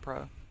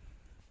semi-pro?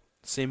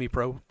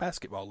 Semi-pro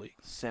basketball league.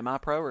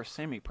 Semi-pro or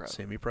semi-pro?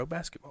 Semi-pro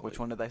basketball Which league.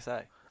 one did they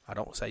say? I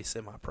don't say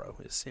semi-pro.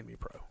 It's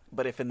semi-pro.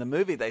 But if in the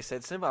movie they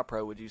said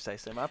semi-pro, would you say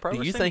semi-pro?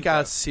 Do or you think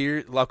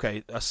semi-pro?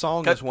 okay, a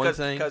song is one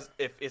thing. Because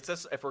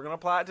if we're gonna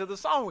apply it to the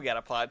song, we got to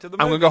apply it to the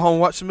I'm movie. going to go home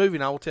and watch the movie,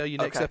 and I will tell you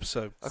next Okay.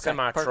 episode. Okay,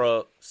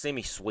 Semi-truck,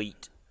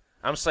 semi-sweet.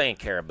 I'm saying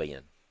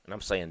Caribbean, and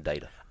I'm saying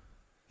data.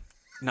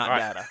 Not All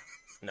right. data.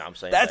 No, I'm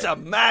saying That's data. a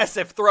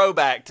massive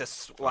throwback to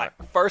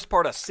first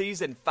part of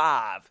season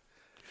 5.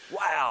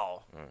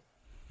 Wow.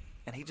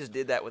 And he just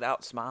did that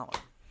without smiling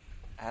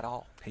at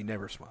all. He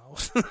never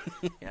smiles.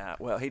 Yeah,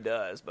 well, he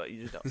does, but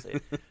you just don't see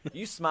it.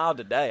 You smiled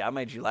today. I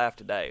made you laugh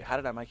today. How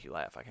did I make you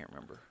laugh? I can't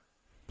remember.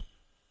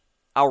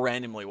 I'll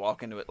randomly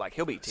walk into it, like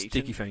he'll be teaching.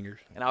 Sticky fingers.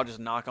 And I'll just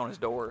knock on his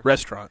door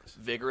Restaurants.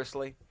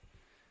 vigorously.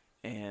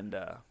 And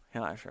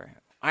he'll like, sure.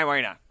 Hey,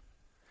 wait now.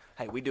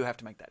 Hey, we do have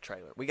to make that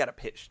trailer. We got to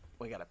pitch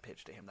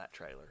to him that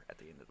trailer at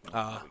the end of the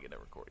month. We get to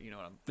record. You know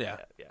what I'm? Yeah.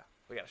 Yeah.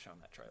 We got to show him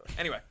that trailer.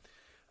 Anyway,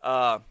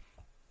 I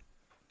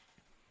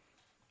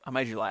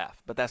made you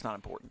laugh, but that's not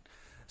important.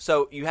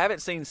 So you haven't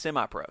seen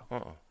Semi-Pro.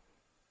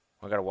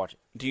 I got to watch it.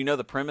 Do you know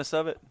the premise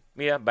of it?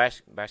 Yeah,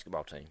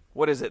 basketball team.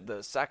 What is it?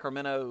 The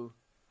Sacramento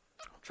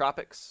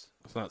Tropics?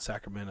 It's not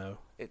Sacramento.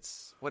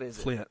 It's what is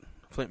it?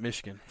 Flint,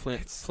 Michigan.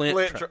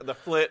 the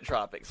Flint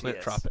Tropics. Flint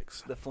yes.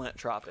 Tropics. The Flint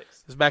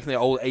Tropics. It's back in the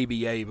old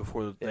ABA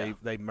before Yeah.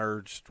 they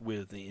merged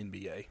with the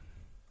NBA.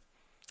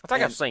 I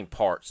think I've seen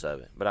parts of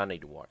it, but I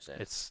need to watch that.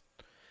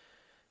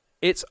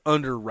 It's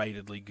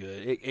underratedly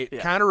good. It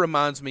kind of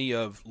reminds me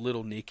of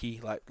Little Nicky.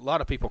 Like a lot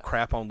of people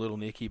crap on Little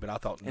Nicky, but I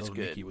thought Little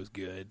good. Nicky was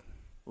good.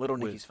 Little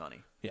Nicky's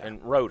funny. Yeah.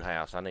 And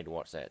Roadhouse, I need to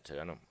watch that too.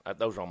 I know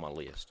those are on my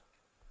list.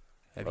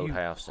 Have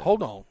Roadhouse. You,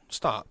 hold on.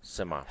 Stop.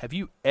 Semi. Have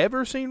you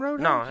ever seen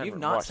Roadhouse? No, I haven't You've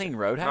not watched seen it.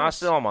 Roadhouse? No, it's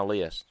still on my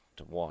list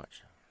to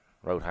watch.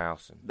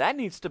 Roadhouse. And, That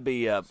needs to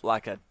be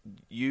like a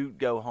you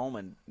go home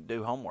and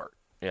do homework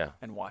yeah.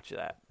 and watch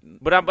that.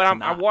 But I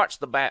tonight. watched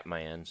the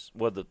Batmans.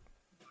 Well, the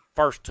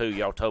first two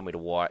y'all told me to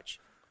watch.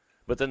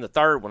 But then the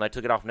third one, they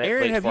took it off Netflix.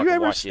 Aaron, have before I you could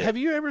ever watch it. have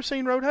you ever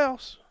seen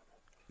Roadhouse?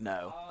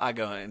 No, I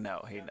go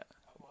no.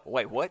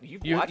 Wait, what?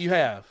 You've You watched? you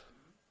have.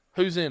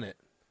 Who's in it?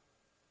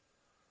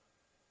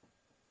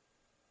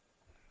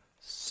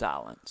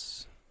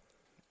 Silence.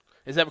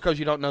 Is that because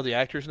you don't know the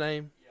actor's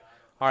name?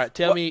 All right,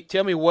 tell me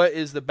what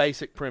is the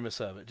basic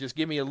premise of it. Just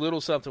give me a little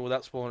something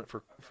without spoiling it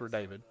for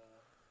David.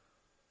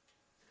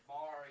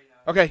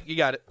 Okay, you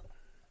got it.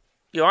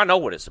 Yeah, I know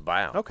what it's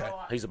about. Okay.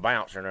 He's a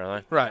bouncer and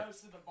everything. Right.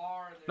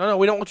 No,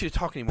 we don't want you to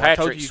talk anymore. I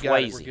told Patrick you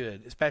got it. We're Swayze.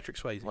 good. It's Patrick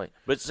Swayze. Wait,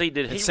 but see,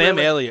 did he And Sam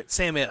really? Elliott.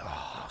 Sam Elliott.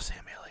 Oh,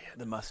 Sam Elliott.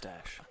 The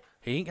mustache.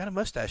 He ain't got a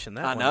mustache in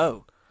that I one.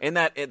 know. And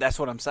that's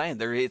what I'm saying.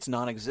 It's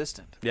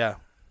non-existent. Yeah.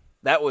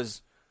 That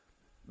was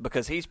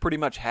because he's pretty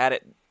much had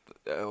it.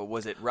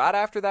 Was it right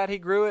after that he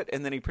grew it,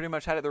 and then he pretty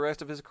much had it the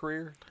rest of his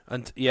career? Has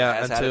had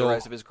it until the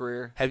rest of his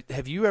career.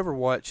 Have you ever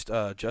watched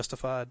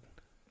Justified,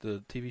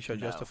 the TV show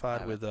No,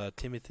 Justified I with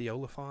Timothy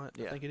Olyphant?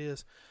 Yeah. I think it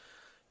is.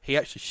 He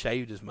actually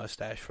shaved his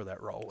mustache for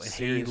that role, and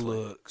Seriously? he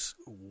looks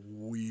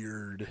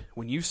weird.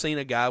 When you've seen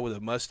a guy with a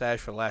mustache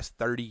for the last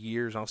 30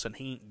 years, all of a sudden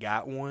he ain't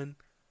got one,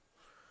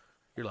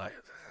 you're like,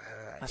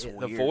 That's the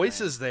weird, voice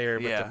man. is there,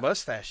 but Yeah. the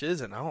mustache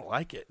isn't. I don't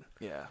like it.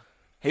 Yeah.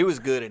 He was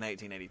good in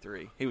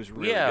 1883. He was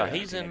really Yeah, good.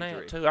 he's in that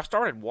 1883. too. I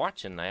started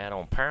watching that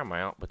on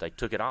Paramount, but they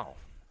took it off.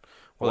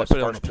 Well, What's they put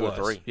the it on the first two or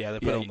plus. three? Yeah, they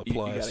put Yeah, it on the you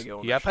plus. gotta go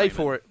on You the got to pay streaming.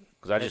 for it.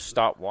 Because I just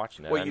stopped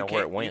watching it. I didn't know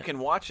where it went. You can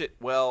watch it.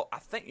 Well, I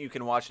think you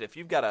can watch it if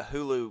you've got a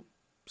Hulu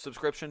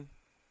subscription.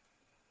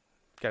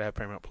 Got to have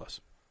Paramount Plus.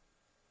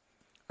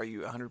 Are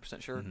you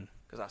 100% sure? Mm-hmm.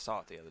 Because I saw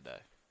it the other day.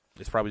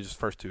 It's probably just the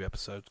first two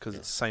episodes because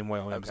it's the same way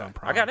on Amazon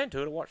Prime. I got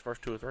into it. I watched the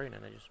first 2 or 3, and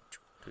then they just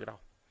took it off.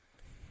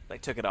 They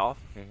took it off.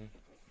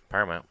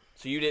 Paramount.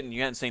 So you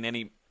hadn't seen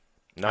any.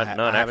 None I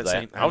after haven't that.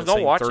 seen- I was haven't going to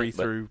seen watch 3 it,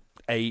 but through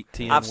 8,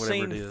 10, I've whatever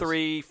seen it is.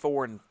 3,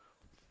 4, and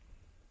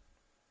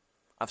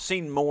I've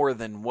seen more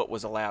than what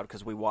was allowed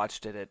because we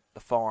watched it at the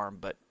farm,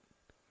 but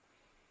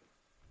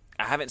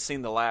I haven't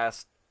seen the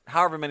last,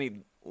 however many,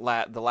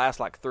 the last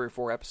like 3 or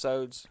 4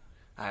 episodes.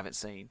 I haven't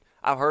seen.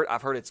 I've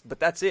heard it's, but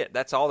that's it.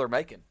 That's all they're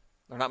making.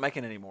 They're not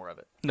making any more of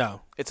it.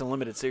 No. It's a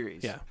limited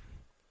series. Yeah.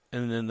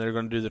 And then they're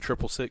going to do the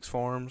 666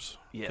 farms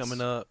Yes. coming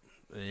up.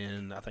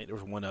 And I think there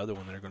was one other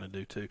one they're going to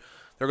do, too.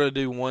 They're going to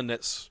do one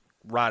that's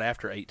right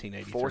after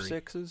 1883. 4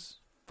 6s,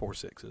 4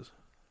 6s.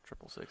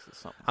 666 is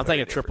something. I'm very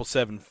thinking different.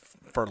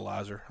 777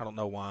 fertilizer. I don't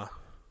know why.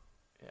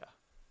 Yeah,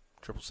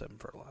 777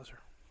 fertilizer.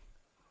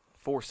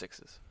 4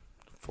 6s.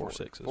 4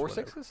 6s. 4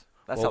 whatever. 6s.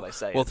 That's well, how they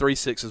say Well, it. 3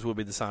 6s will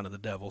be the sign of the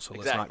devil, so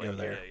Exactly. let's not go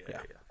there.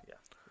 Yeah.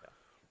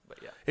 But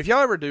yeah. If y'all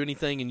ever do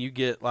anything and you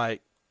get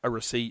like a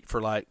receipt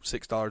for like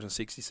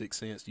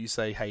 $6.66, do you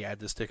say, "Hey, add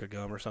this stick of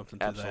gum" or something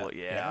to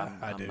Absolutely, that? yeah.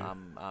 I do.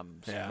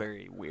 I'm Yeah.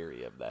 very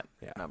weary of that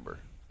Yeah. number.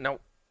 now,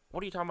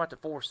 what are you talking about? The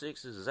 4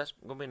 6s? Is that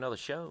going to be another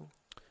show?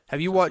 Have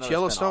you So it's watched another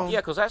Yellowstone? spinoff. Yeah,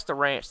 because that's the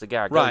ranch the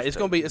guy goes Right. It's to.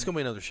 gonna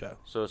be another show.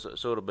 So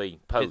it'll be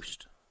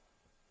post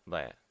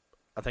that.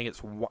 I think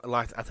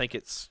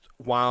it's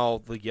while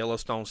the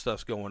Yellowstone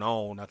stuff's going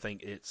on. I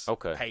think it's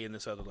Okay. Hey, in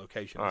this other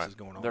location, All this right. is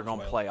going on. They're as going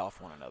to well. play off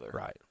one another.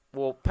 Right.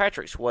 Well,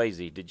 Patrick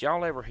Swayze, did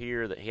y'all ever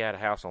hear that he had a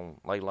house on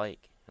Lay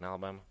Lake in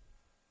Alabama?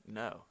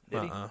 No.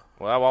 Did he? Well,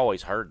 I've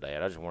always heard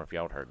that. I just wonder if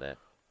y'all had heard that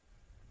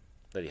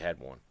he had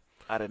one.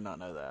 I did not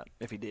know that.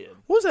 If he did.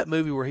 What was that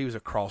movie where he was a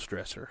cross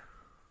dresser?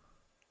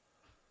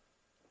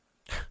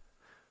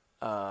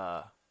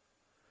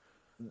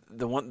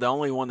 The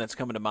only one that's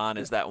coming to mind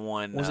is that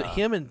one. Was it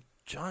him and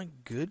John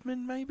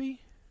Goodman?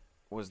 Maybe.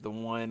 Was the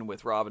one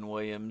with Robin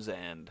Williams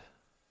and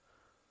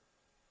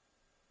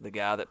the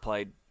guy that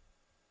played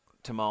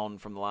Timon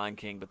from The Lion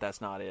King, but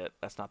that's not it.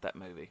 That's not that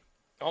movie.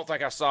 I don't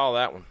think I saw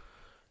that one.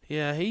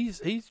 Yeah, he's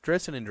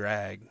dressing in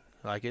drag.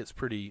 Like it's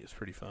pretty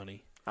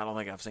funny. I don't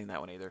think I've seen that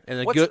one either.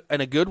 And What's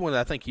a good one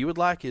that I think you would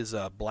like is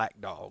Black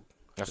Dog.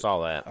 I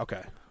saw that.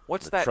 Okay,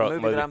 What's The that truck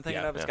movie movie? that I'm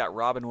thinking Yeah, of? It's yeah. got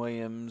Robin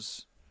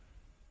Williams,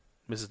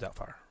 Mrs.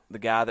 Doubtfire. the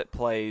guy that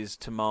plays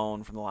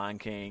Timon from The Lion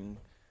King,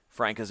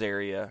 Hank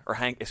Azaria,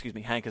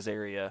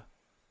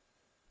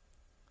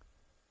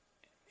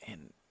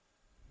 and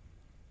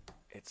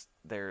it's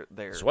they're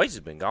Swayze's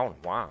been gone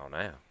a while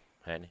now,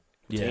 hasn't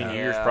he? Yeah, 10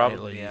 years at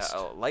probably. least.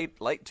 Yeah, late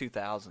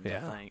 2000s,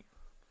 Yeah. I think.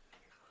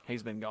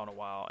 He's been gone a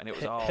while, and it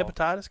was all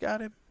Hepatitis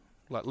got him,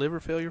 like liver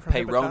failure from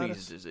Peyronie's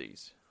hepatitis.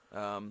 disease.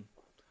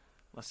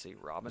 Let's see,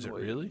 Robin. Is it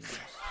Williams. really?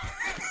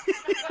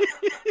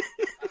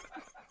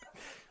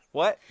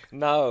 What?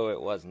 No,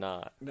 it was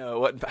not. No, it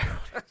wasn't.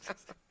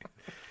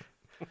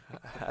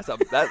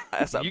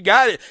 That's a You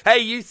got it. Hey,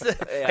 you said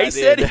Yeah, he I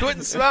said did. he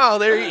wouldn't smile.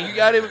 There, you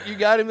got him. You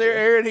got him there,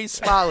 Aaron. He's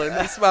smiling.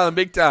 He's smiling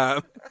big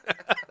time.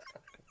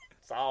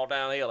 It's all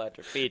downhill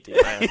after 50.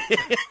 Man.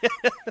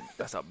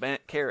 that's a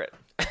bent carrot.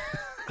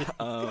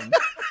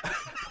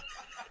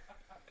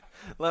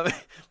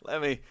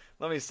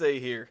 Let me see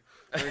here.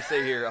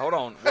 Hold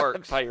on,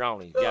 works.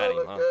 Peyronie's got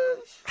him,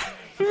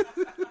 huh?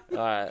 All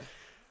right.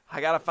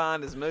 I gotta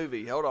find his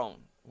movie. Hold on.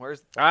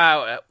 Where's? All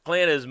right,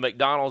 Clint, is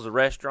McDonald's a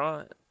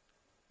restaurant?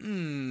 I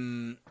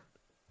mean,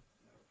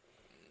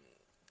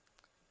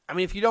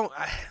 if you don't,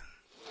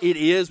 it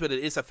is, but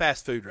it's a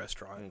fast food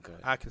restaurant. Okay.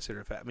 I consider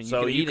it fast. I mean,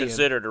 So can you eat in.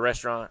 consider it a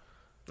restaurant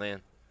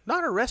then?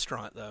 Not a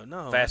restaurant though.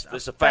 No,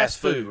 It's a fast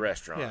food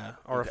restaurant. Yeah,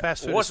 or Okay. a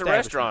fast food. Well, what's a establishment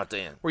restaurant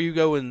then? Where you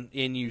go and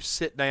you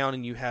sit down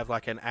and you have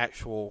like an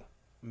actual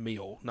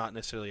meal, not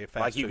necessarily a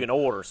fast Like food. you can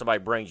order, somebody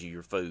brings you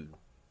your food.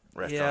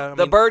 Restaurant. Yeah, I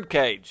The mean-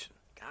 Birdcage.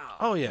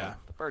 Oh yeah.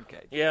 The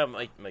Birdcage. Yeah,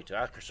 me too.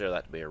 I consider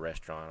that to be a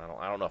restaurant.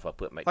 I don't know if I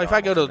put Like McDonald's if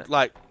I go in to it.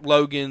 like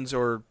Logan's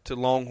or to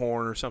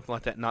Longhorn or something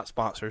like that, not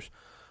sponsors.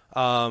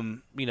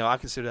 I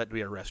consider that to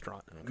be a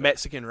restaurant,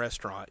 Mexican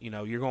restaurant.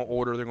 You're going to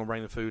order, they're going to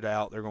bring the food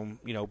out, they're going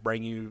to,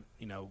 bring you,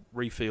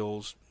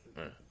 refills,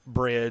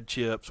 bread,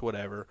 chips,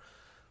 whatever.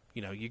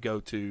 You go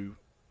to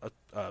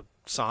a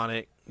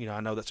Sonic. I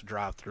know that's a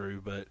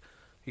drive-through, but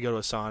you go to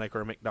a Sonic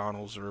or a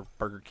McDonald's or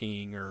Burger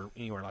King or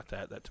anywhere like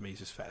that. That to me is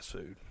just fast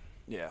food.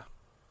 Yeah.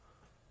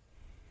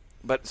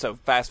 But so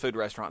fast food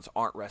restaurants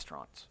aren't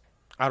restaurants.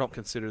 I don't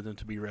consider them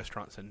to be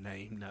restaurants in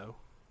name. No.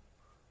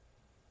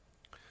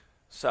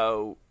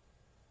 So,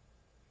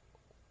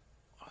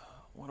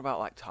 what about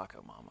like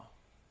Taco Mama?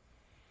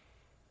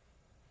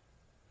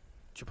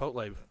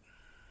 Chipotle.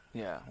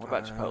 Yeah. What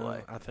about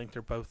Chipotle? I think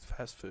they're both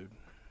fast food.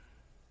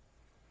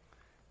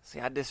 See,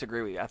 I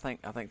disagree with you. I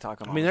think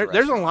Taco Mama. I mean,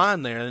 there's a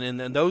line there,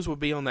 and those would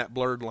be on that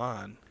blurred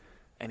line.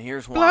 And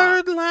here's why.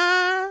 Blurred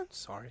line.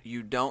 Sorry.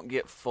 You don't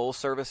get full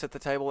service at the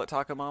table at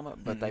Taco Mama,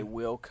 but they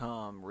will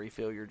come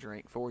refill your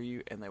drink for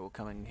you, and they will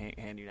come and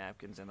hand you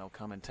napkins, and they'll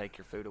come and take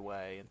your food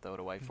away and throw it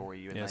away for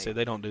you. And Yeah, see,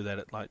 they don't do that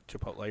at like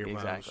Chipotle or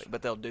exactly, Moe's.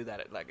 but they'll do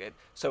that at like it.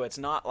 So it's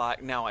not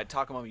like now at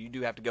Taco Mama you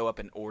do have to go up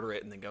and order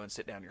it and then go and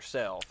sit down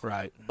yourself.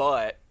 Right.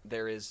 But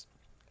it's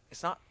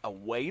not a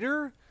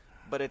waiter,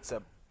 but it's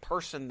a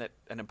person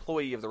an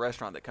employee of the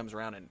restaurant that comes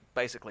around and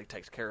basically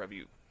takes care of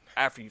you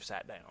after you've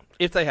sat down.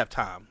 If they have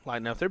time.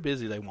 Like, now, if they're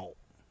busy, they won't.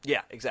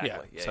 Yeah, exactly.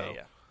 Yeah, Yeah, so yeah.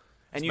 it's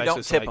And you don't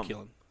basically tip them. somebody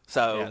killing.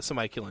 So Yeah,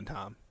 somebody killing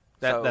time.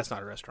 So- That's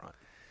not a restaurant.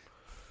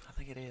 I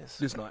think it is.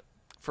 It's not.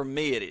 For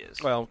me, it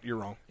is. Well, you're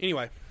wrong.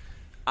 Anyway,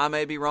 I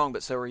may be wrong,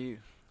 but so are you.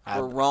 I've-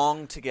 We're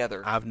wrong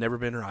together. I've never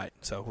been right,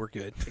 so we're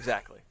good.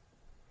 Exactly.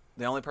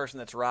 The only person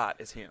that's right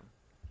is him.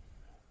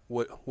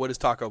 What is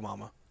Taco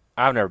Mama?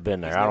 I've never been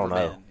there. He's I don't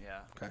never know. been, Yeah.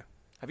 Okay.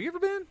 Have you ever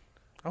been?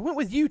 I went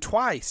with you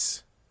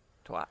twice.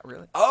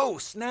 Really? Oh,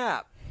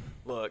 snap.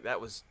 Look,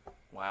 that was,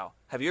 wow.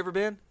 Have you ever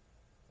been?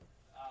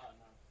 No.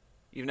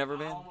 You've never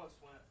been? I almost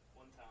went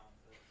one time.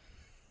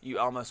 You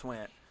almost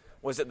went.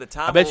 Was it the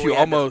time I bet where you we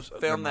had to almost-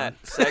 film never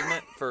that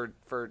segment for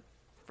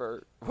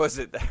was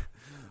it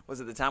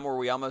the time where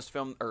we almost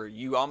filmed, or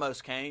you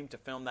almost came to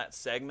film that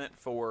segment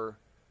for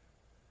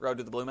Road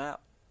to the Blue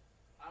Map?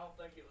 I don't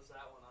think it was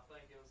that one. I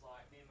think it was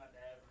like me and my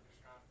dad were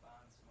just trying to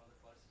find some other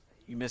places to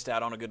eat. You missed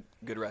out on a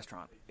good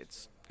restaurant.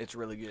 It's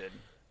really good.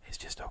 It's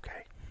just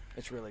okay.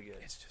 It's really good.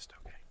 It's just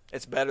okay.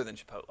 It's better than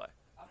Chipotle.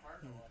 I've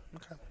heard a lot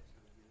of Okay.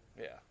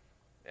 Yeah.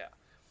 Yeah.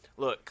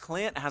 Look,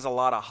 Clint has a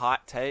lot of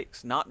hot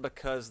takes, not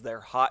because they're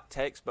hot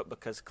takes, but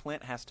because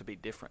Clint has to be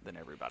different than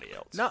everybody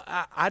else. No,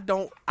 I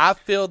don't. I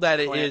feel that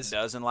it Clint is.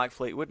 doesn't like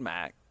Fleetwood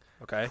Mac.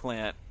 Okay.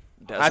 Clint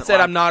doesn't I said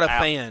like I'm not a Al-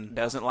 fan.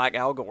 Doesn't like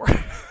Al Gore.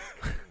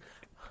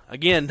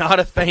 Again, not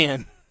a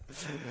fan.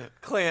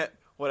 Clint,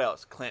 what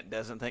else? Clint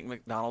doesn't think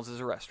McDonald's is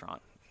a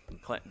restaurant.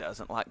 Clint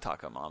doesn't like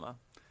Taco Mama.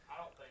 I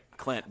don't think.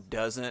 Clint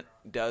doesn't.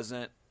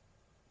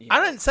 You I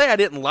know, didn't say I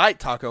didn't like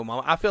Taco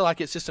Mama. I feel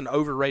like it's just an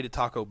overrated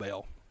Taco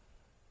Bell.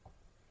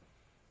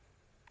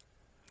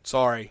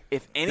 Sorry.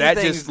 If That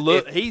anything's just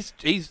look.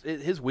 if,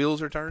 His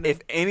wheels are turning. if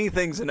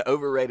anything's an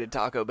overrated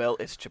Taco Bell,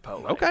 it's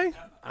Chipotle. Okay,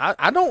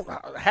 I don't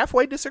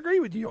halfway disagree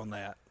with you on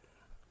that.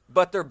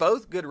 But they're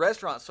both good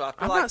restaurants, so I feel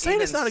I'm like not saying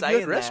even it's not a saying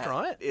good that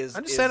restaurant. Is,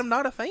 I'm just is- saying I'm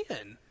not a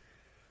fan.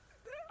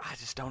 I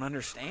just don't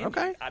understand.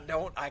 Okay. you. I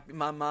don't.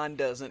 My mind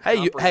doesn't. Hey,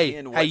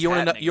 comprehend you what's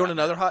want happening you want right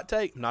another now. hot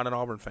take? I'm not an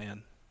Auburn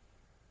fan.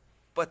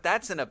 But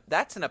that's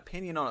an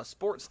opinion on a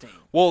sports team.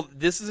 Well,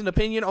 this is an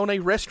opinion on a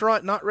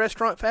restaurant, not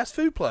restaurant, fast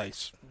food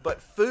place.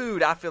 But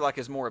food, I feel like,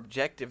 is more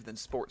objective than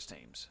sports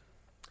teams.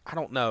 I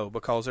don't know,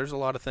 because there's a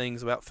lot of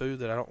things about food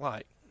that I don't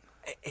like.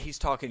 He's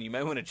talking. You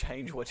may want to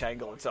change which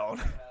angle it's on.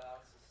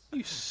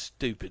 You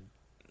stupid.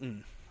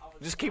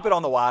 Just keep it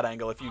on the wide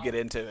angle if you get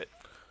into it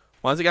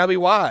Why's it got to be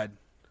wide?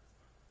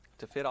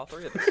 to fit all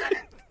three of us.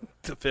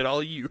 To fit all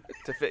of you.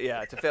 to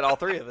fit all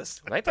three of us.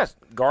 I think that's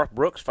Garth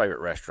Brooks' favorite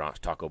restaurant is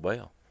Taco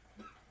Bell.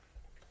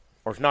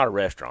 Or it's not a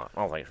restaurant.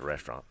 I don't think it's a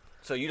restaurant.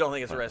 So you don't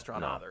think it's a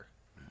restaurant No. either?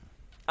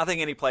 I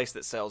think any place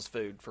that sells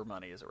food for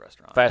money is a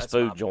restaurant. Fast That's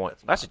food my- joint.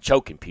 that's my- That's a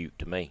choking puke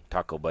to me,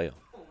 Taco Bell.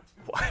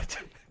 what?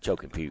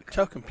 Choking puke.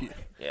 Choking puke.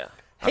 Yeah.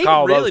 He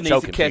call really those needs to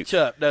choking catch pukes.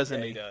 up, doesn't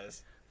Yeah, he? he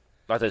does.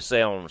 Like they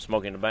say on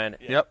Smoking the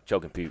Bandit. Yep.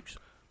 Choking pukes.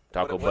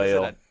 Taco What is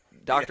Bell. it, a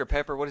Dr.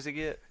 Pepper, what does he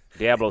get?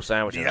 Diablo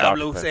sandwich. and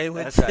Diablo Dr. Pepper.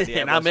 sandwich, That's right,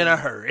 Diablo and I'm in a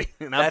sandwich. hurry,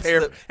 and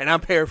That's I'm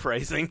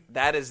paraphrasing.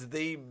 That is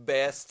the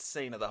best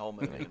scene of the whole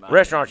movie. in my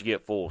Restaurants, you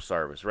get full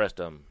service. Rest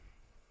of them,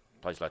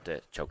 place like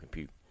that, choking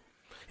puke.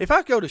 If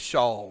I go to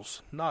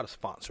Shaw's, not a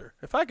sponsor,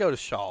 if I go to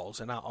Shaw's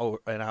and I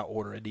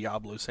order a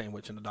Diablo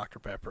sandwich and a Dr.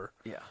 Pepper,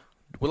 opinion.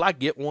 will I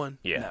get one?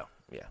 Yeah, No.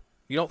 yeah.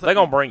 You don't think They're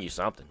gonna bring you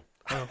something.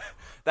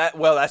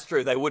 That's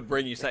true. They would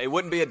bring you something. It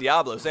wouldn't be a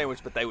Diablo sandwich,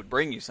 but they would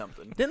bring you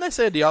something. Didn't they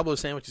say a Diablo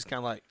sandwich is kind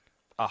of like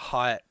a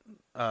hot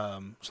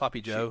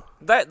sloppy Joe?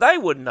 They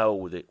would know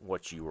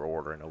what you were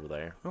ordering over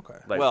there. Okay.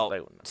 They Well, would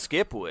know.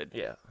 Skip would.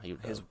 Yeah, he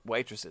would know. His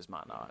waitresses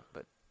might not,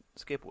 but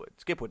Skip would.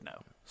 Skip would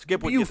know.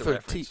 Skip would get the Buford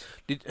reference.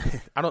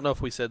 I don't know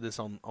if we said this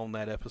on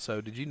that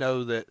episode. Did you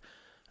know that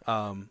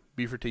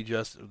Buford T.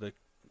 Justice, the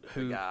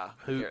guy,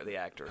 the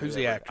actor. Who's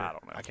the whoever, actor? I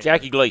don't know. I can't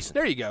Jackie Gleason.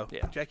 There you go.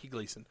 Yeah. Jackie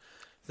Gleason.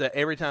 That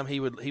every time he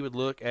would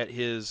look at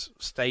his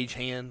stage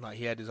hand, like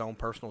he had his own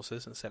personal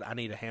assistant, said, "I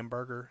need a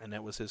hamburger," and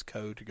that was his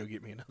code to go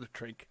get me another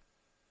drink.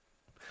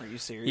 Are you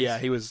serious? Yeah,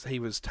 he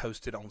was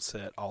toasted on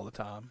set all the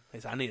time. He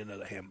said, "I need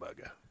another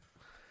hamburger,"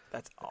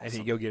 That's awesome. and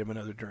he'd go get him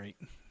another drink.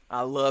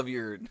 I love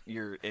your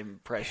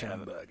impression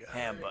Hamburger. of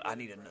hamburger. I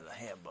need another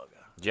hamburger.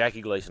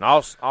 Jackie Gleason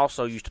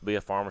also used to be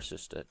a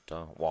pharmacist at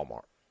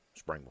Walmart,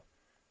 Springville.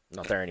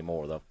 Not there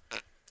anymore though. I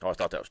always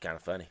thought that was kind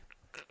of funny.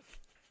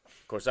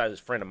 Of course, that was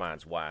a friend of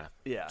mine's wife.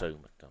 Yeah. Too.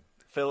 But,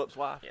 Philip's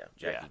wife. yeah,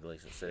 Jackie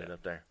Gleason sitting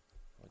up there.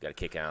 We got a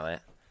kick out of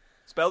that.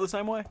 Spelled the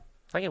same way.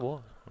 I think it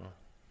was.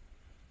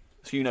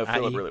 So you know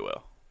Philip I.E. really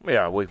well.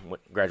 Yeah, we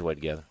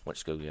graduated together. Went to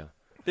school together.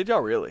 Did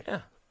y'all really?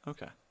 Yeah.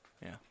 Okay.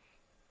 Yeah.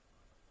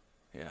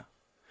 Yeah.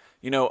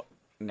 You know,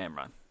 never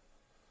mind.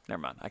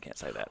 I can't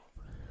say that.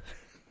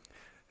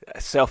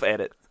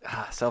 Self-edit.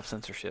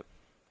 Self-censorship.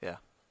 Yeah.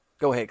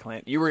 Go ahead,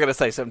 Clint. You were going to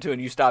say something, too,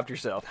 and you stopped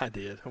yourself. I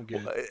did. I'm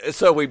good.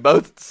 So we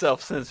both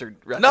self-censored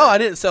right No, there. I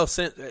didn't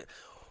self-censor.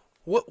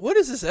 What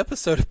is this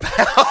episode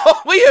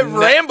about? We have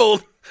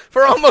rambled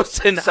for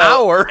almost an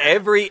hour.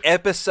 Every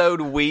episode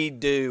we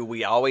do,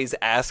 we always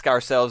ask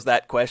ourselves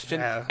that question,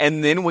 Yeah.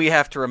 and then we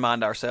have to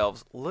remind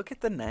ourselves, look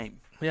at the name.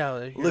 Yeah,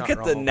 you're Look not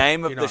at the wrong.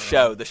 name of You're the not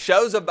show. wrong. The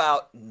show's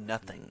about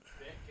nothing.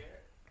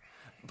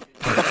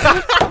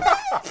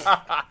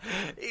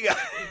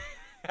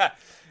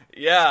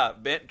 Yeah,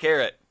 bent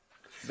carrot.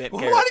 Bent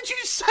carrot. Why did you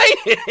say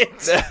it?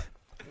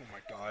 Oh my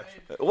gosh.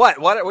 What?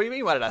 What do you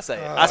mean? What did I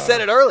say? I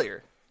said it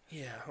earlier.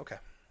 Yeah. Okay.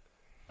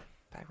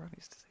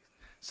 Pepperoni's disease.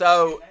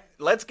 So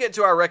let's get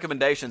to our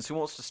recommendations. Who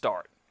wants to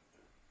start?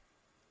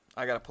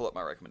 I got to pull up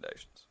my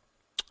recommendations.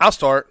 I'll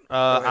start.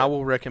 ahead. I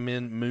will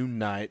recommend Moon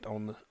Knight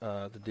on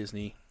the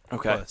Disney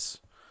Plus.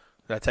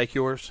 Did I take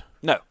yours?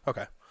 No,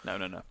 Okay.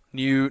 no.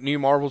 New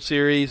Marvel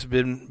series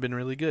been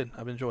really good.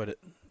 I've enjoyed it.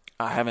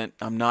 I haven't.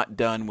 I'm not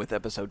done with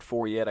episode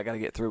 4 yet. I got to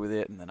get through with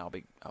it, and then I'll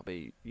be.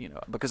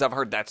 Because I've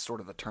heard that's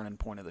sort of the turning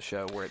point of the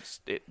show where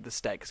the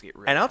stakes get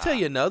really And I'll tell high.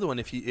 you another one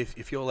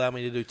if you'll allow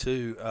me to do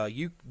too.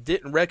 You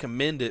didn't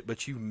recommend it,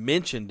 but you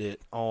mentioned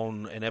it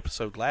on an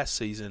episode last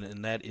season,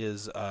 and that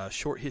is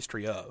Short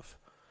History of.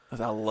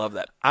 I love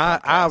that. I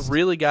podcast.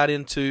 really got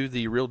into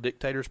the Real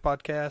Dictators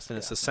podcast, and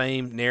it's the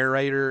same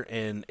narrator,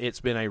 and it's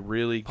been a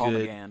really Paul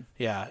good. McGann.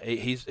 Yeah,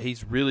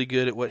 he's really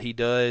good at what he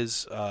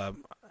does,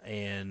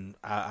 and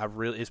I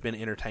really it's been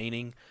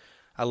entertaining.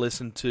 I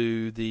listened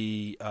to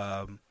the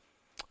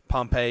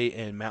Pompeii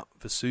and Mount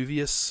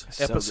Vesuvius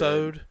So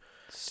episode,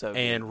 So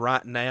and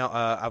right now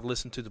I've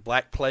listened to the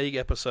Black Plague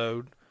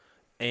episode,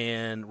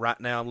 and right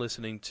now I'm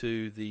listening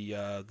to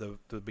the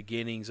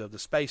beginnings of the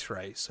space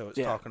race. So it's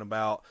Yeah. talking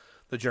about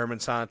the German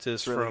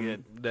scientists Really from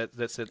good.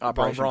 that's at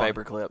Operation Von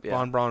Braun. Paperclip, yeah.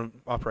 Von Braun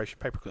Operation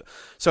Paperclip.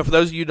 So for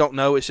those of you who don't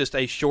know, it's just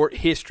a short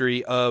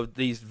history of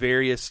these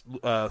various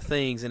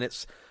things, and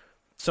it's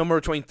somewhere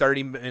between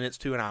 30 minutes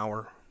to an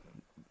hour,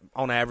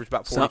 on average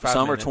about 45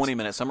 some are minutes. 20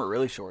 minutes, some are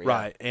really short. Yeah.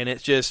 Right, and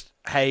it's just,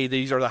 hey,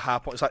 these are the high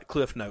points. It's like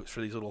cliff notes for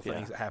these little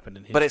things that happened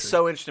in history. But it's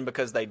so interesting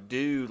because they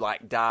do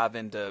like dive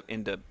into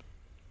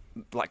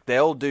like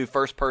they'll do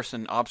first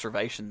person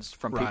observations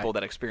from Right. people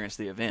that experience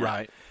the event.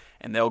 Right.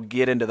 And they'll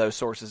get into those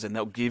sources and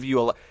they'll give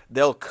you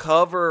they'll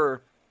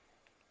cover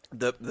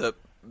the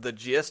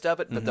gist of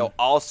it, but they'll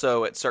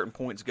also at certain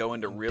points go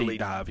into really Deep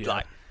dive, yeah.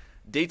 like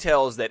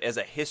details that as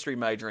a history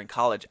major in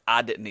college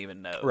I didn't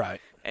even know. Right.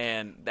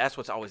 And that's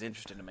what's always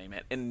interesting to me,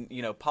 man. And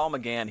Paul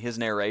McGann, his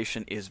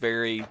narration is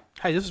very,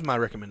 Hey, this is my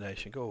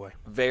recommendation. Go away.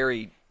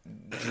 very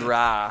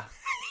dry.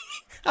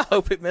 I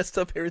hope it messed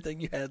up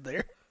everything you had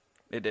there.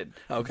 It did.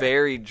 Okay.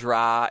 Very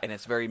dry, and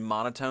it's very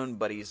monotone,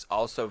 but he's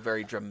also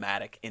very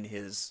dramatic in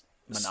his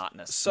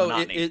monotony.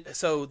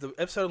 So the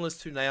episode I'm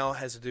listening to now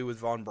has to do with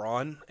Von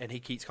Braun, and he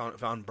keeps calling it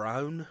Von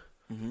Braun.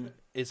 Mm-hmm.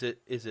 Is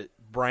it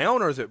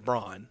Brown or is it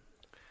Braun?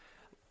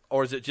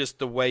 Or is it just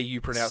the way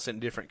you pronounce it in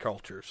different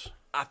cultures?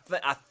 I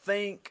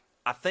think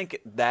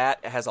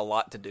that has a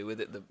lot to do with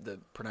it, the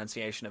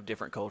pronunciation of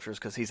different cultures,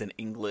 because he's an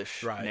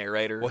English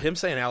narrator. Well, him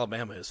saying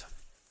Alabama is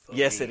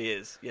yes, it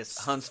is. Yes,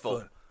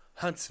 Huntsville,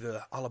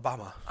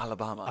 Alabama.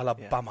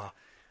 Alabama.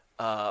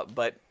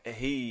 But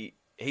he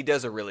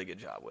does a really good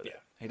job with it.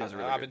 He does a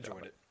really I've good enjoyed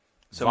job. it.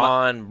 So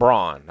Von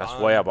Braun. That's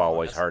the way I've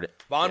always heard it.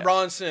 Von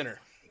Braun Center.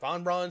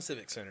 Von Braun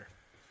Civic Center.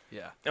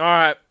 yeah. All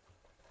right.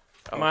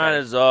 Okay. Mine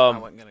is I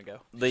wasn't gonna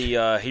go.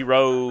 the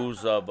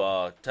heroes of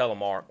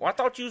Telemark. Well, I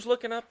thought you was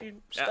looking up your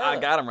stuff. I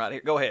got them right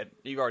here. Go ahead.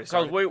 You've already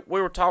Because started.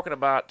 we were talking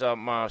about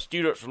my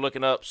students were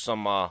looking up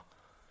some. I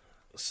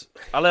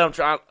let them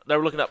try. They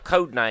were looking up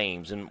code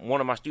names, and one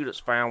of my students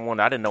found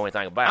one I didn't know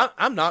anything about.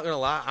 I'm not going to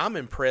lie. I'm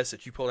impressed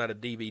that you pulled out a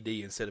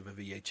DVD instead of a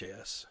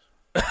VHS.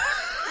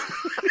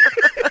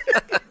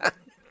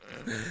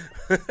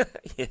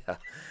 Yeah. I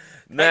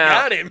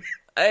Now, got him.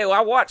 hey, well,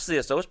 I watched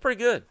this, so it's pretty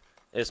good.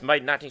 It's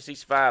made in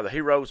 1965. The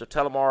Heroes of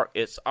Telemark.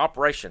 It's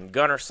Operation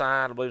Gunner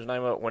Sign, I believe is the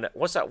name of it.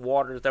 What's that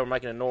water that they were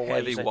making in Norway?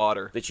 Heavy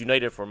water. That you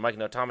needed for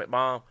making an atomic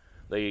bomb?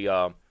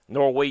 The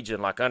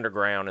Norwegian,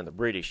 underground, and the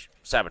British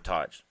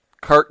sabotage.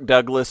 Kirk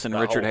Douglas and the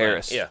Richard whole thing.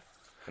 Harris. Yeah.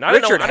 And I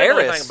didn't know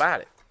Harris. anything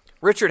about it.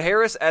 Richard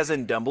Harris, as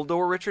in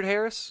Dumbledore. Richard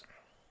Harris.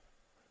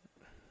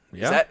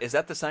 Yeah. Is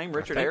that the same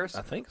Richard Harris?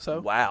 I think so.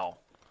 Wow.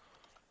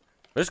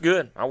 It's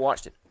good. I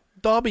watched it.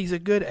 Dobby's a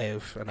good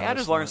elf. Hey, I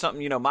just learned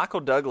something. Michael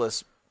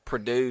Douglas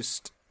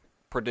produced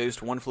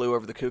One Flew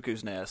Over the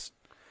Cuckoo's Nest,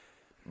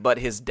 but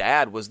his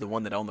dad was the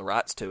one that owned the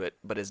rights to it.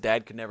 But his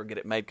dad could never get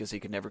it made because he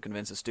could never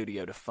convince the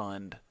studio to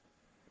fund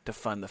the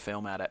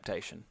film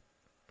adaptation.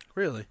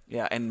 Really?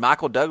 Yeah, and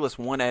Michael Douglas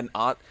won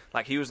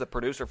he was the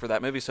producer for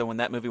that movie. So when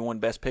that movie won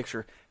Best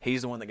Picture,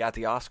 he's the one that got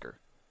the Oscar.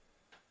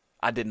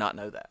 I did not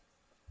know that.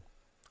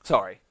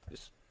 Sorry,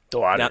 just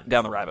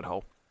down the rabbit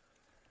hole.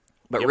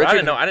 But Yeah, Richard,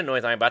 I didn't know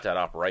anything about that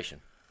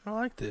operation. I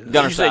like this.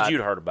 Gunner You said Side.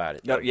 you'd heard about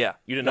it. No, yeah.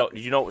 You didn't know? Did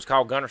you know it was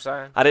called Gunner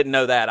Sign? I didn't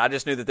know that. I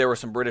just knew that there were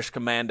some British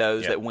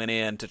commandos that went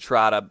in to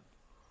try to,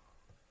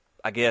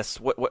 I guess,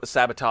 what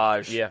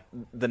sabotage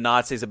the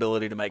Nazis'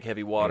 ability to make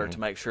heavy water to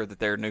make sure that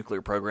their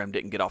nuclear program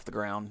didn't get off the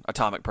ground,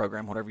 atomic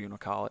program, whatever you want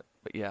to call it.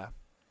 But yeah,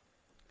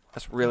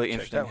 that's really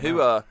interesting.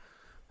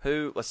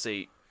 Who? Let's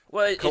see.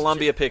 Well,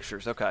 Columbia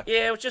Pictures. Okay.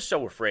 Yeah, it was just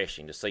so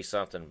refreshing to see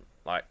something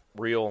like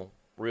real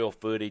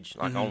footage,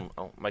 like on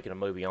making a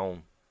movie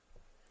on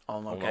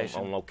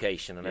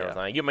location and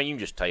everything. You can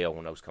just tell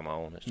when those come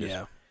on. It's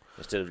just,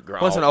 instead of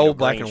Well, it's an old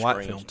black and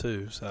white film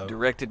too. So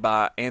Directed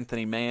by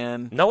Anthony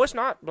Mann. No, it's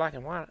not black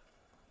and white.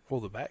 well,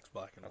 the back's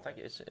black and I white.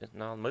 think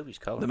the movie's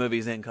color. The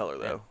movie's in color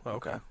though. Yeah.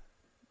 Okay.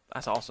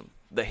 That's awesome.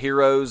 The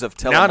Heroes of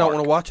Telemark. Now I don't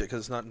want to watch it because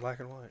it's not in black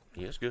and white.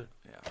 Yeah, it's good.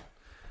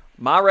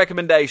 My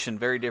recommendation,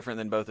 very different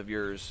than both of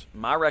yours.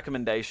 My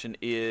recommendation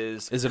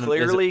is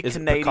Clearly is it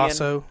Canadian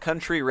Picasso?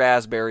 Country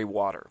Raspberry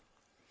Water.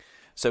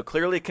 So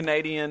Clearly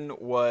Canadian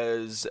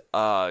was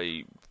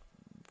a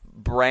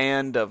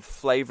brand of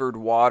flavored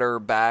water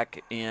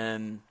back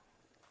in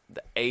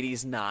the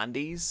 80s,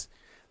 90s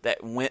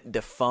that went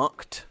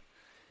defunct.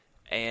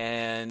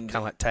 And Kind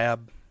of like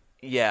Tab.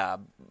 yeah,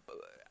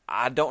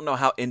 I don't know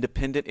how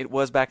independent it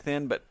was back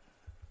then, but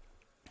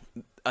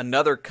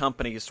another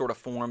company sort of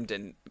formed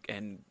and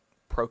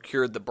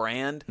procured the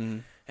brand,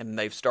 and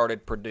they've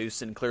started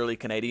producing Clearly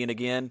Canadian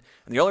again.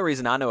 And the only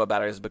reason I know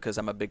about it is because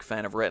I'm a big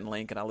fan of Rhett and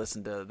Link, and I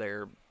listen to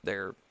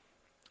their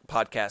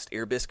podcast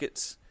Ear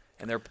Biscuits.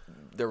 And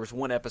there was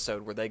one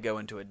episode where they go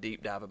into a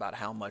deep dive about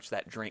how much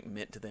that drink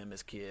meant to them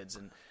as kids,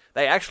 and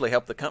they actually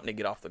helped the company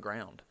get off the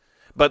ground.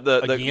 But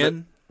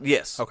Again?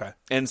 yes, Okay.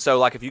 And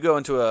so, if you go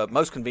into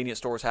most convenience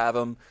stores have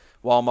them,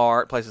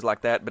 Walmart, places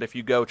like that. But if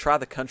you go, try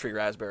the Country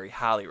Raspberry.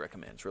 Highly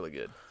recommend. It's really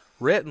good.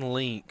 Rhett and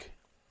Link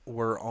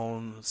were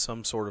on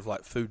some sort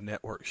of Food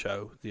Network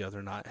show the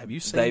other night. Have you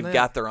seen They've that?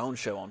 got their own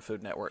show on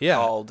Food Network Yeah.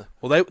 called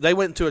Well, they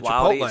went into a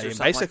Wild Eats or Chipotle and something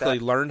like basically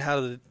that. learned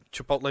how the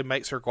Chipotle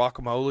makes their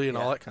guaguacamole and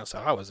all Yeah. that kind of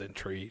stuff. I was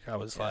intrigued. I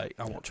was like,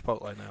 I want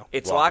Chipotle now.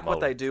 It's like what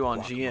Guacamole. they do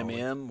on Guacamole.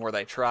 GMM, where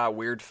they try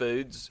weird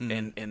foods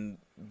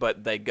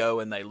but they go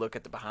and they look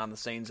at the behind the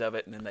scenes of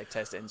it and then they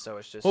test it, and so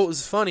it's just Well, it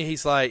was funny.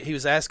 He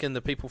was asking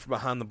the people from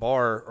behind the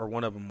bar, or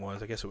one of them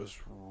was. I guess it was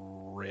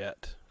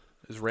Rhett.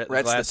 Is Rhett the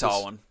Rhett's the glasses?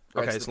 tall one.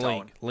 Okay, Rhett's it's the tall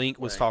Link. one. Link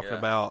was Link, talking yeah.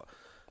 about.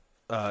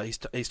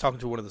 He's talking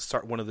to one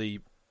of the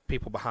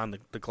people behind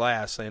the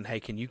glass, saying, "Hey,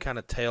 can you kind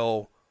of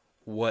tell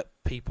what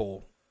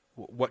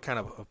kind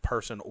of a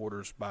person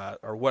orders by,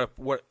 or what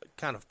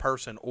kind of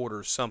person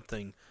orders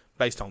something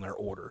based on their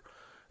order?"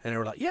 And they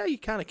were like, "Yeah, you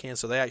kind of can."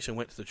 So they actually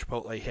went to the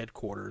Chipotle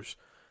headquarters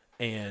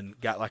and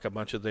got a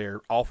bunch of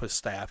their office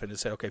staff and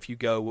said, "Okay, if you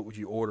go, what would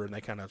you order?" And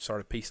they kind of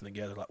started piecing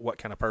together what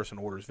kind of person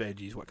orders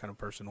veggies, what kind of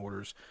person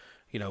orders,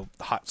 the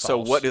hot sauce. So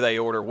what do they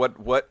order?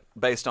 What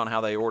based on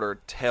how they order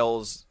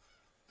tells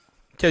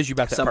tells you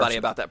about that somebody person.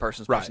 about that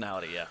person's Right.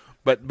 personality? Yeah.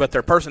 But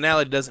their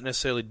personality doesn't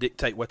necessarily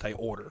dictate what they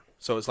order.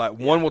 So it's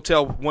one will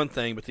tell one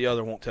thing, but the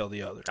other won't tell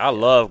the other. I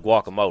love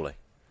guacamole,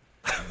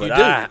 but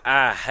do?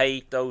 I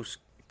hate those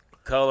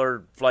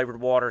colored flavored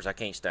waters. I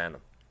can't stand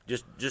them.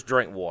 Just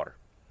drink water.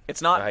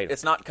 It's I not. hate it.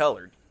 It's not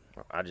colored.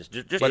 I just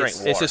But drink water.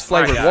 it's just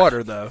flavored My gosh.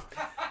 water, though.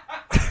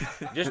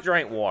 Just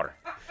drink water.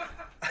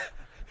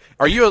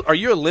 Are you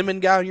a lemon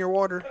guy in your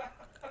water?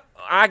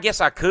 I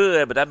guess I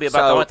could, but that'd be about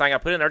So- the only thing I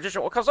put in there. Just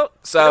because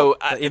So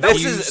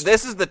infused-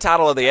 this is the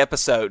title of the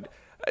episode.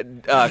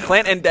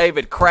 Clint and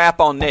David crap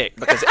on Nick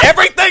because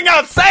everything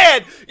I've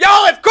said,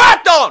 y'all have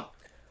crapped on.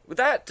 with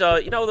that,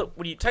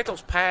 when you take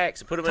those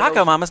packs and put them in Taco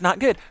those, Mama's not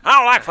good. I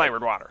don't like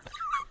flavored water.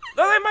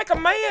 no, they make a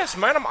mess,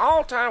 man. I'm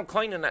all time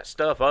cleaning that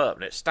stuff up,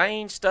 and it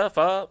stains stuff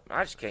up.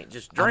 I just can't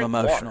just drink I'm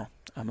emotional. water.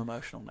 I'm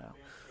emotional now.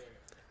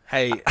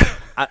 Hey,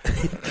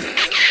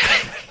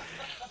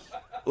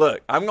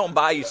 Look, I'm gonna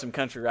buy you some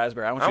country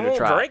raspberry. I want I you to won't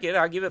try. drink it.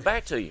 I'll give it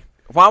back to you.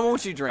 Why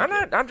won't you drink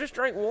it? I'm just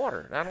drink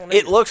water. I don't need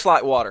It looks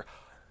like water.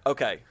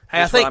 Okay. hey,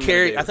 here's what I'm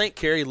gonna do. I think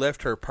Carrie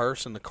left her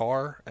purse in the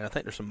car, and I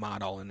think there's some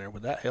Midol in there.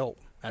 Would that help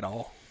at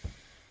all?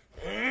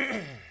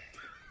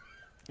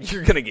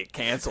 You're gonna get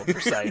canceled for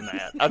saying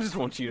that. I just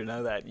want you to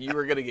know that you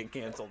are gonna get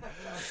canceled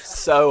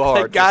so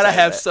hard. They gotta for saying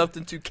have that.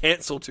 something to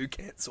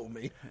cancel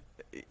me.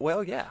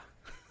 Well, yeah.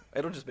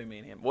 It'll just be me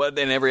and him. Well,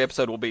 then every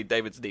episode will be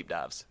David's Deep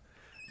Dives.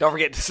 Don't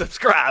forget to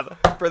subscribe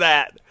for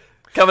that.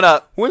 Coming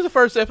up. When's the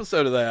first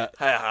episode of that?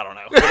 I don't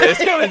know.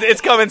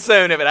 It's coming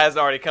soon if it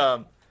hasn't already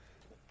come.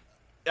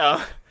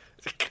 Oh,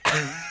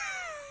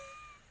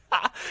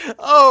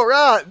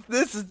 right.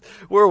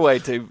 We're way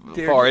too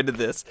far into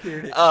this.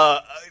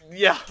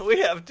 Yeah, we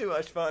have too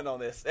much fun on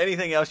this.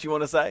 Anything else you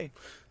want to say?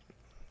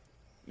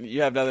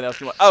 You have nothing else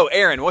you want? Oh,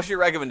 Aaron, what's your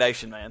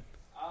recommendation, man?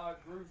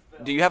 Groove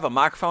Belt. Do you have a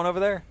microphone over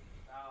there?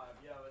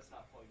 Yeah, it's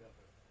not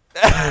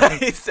plugged up.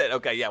 He said,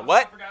 okay, yeah, I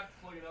what? forgot to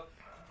plug it up.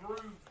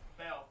 Groove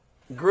Belt.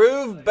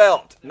 Groove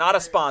Belt, not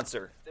a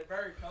sponsor. They're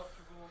very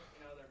comfortable.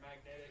 They're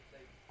magnetic. They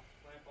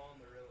clamp on.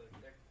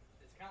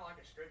 It's kind of like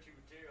a stretchy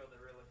material. They're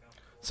really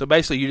comfortable. So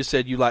basically, you just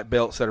said you like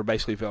belts that are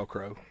basically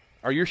Velcro.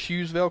 Are your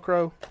shoes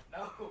Velcro?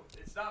 No,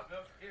 it's not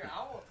Velcro. Here,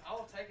 I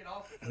will take it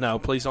off. No,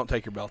 please don't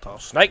take your belt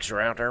off. Snakes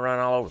are out there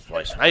running all over the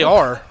place. They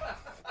are.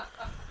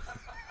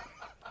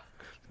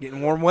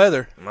 Getting warm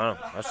weather. No,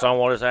 I saw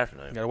one this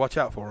afternoon. Got to watch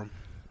out for them.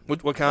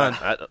 What kind?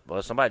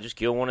 Well, somebody just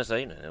killed one this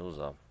evening. It was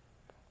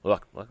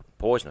like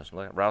poisonous,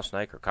 like a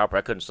rattlesnake or copper.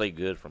 I couldn't see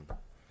good from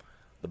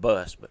the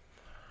bus, but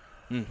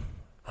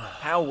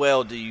How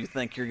well do you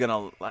think you're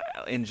going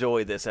to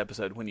enjoy this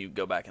episode when you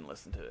go back and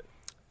listen to it?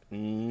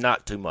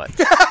 not too much.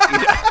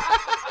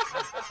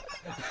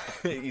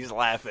 He's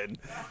laughing.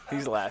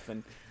 He's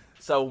laughing.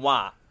 So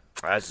why?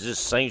 It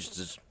just seems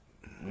to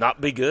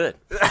not be good.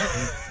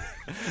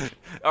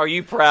 Are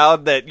you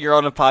proud that you're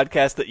on a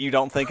podcast that you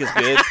don't think is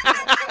good?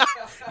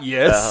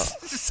 Yes.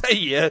 Say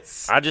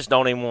yes. I just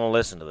don't even want to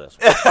listen to this.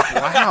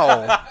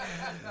 Wow.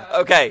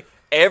 Okay.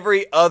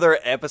 Every other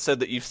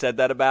episode that you've said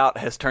that about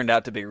has turned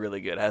out to be really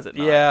good, has it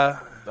not? Yeah.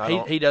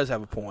 don't- He does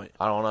have a point.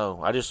 I don't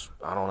know. I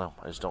don't know.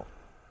 I just don't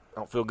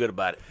feel good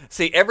about it.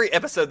 See, every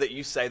episode that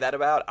you say that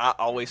about, I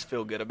always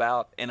feel good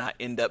about, and I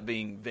end up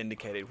being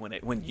vindicated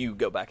when you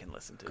go back and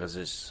listen to it. Because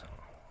it's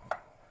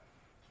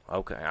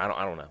okay. I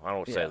don't know. I don't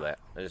want to say that.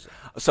 It's,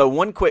 So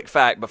one quick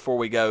fact before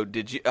we go: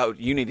 did you? Oh,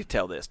 you need to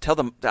tell this. Tell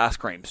the ice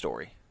cream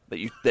story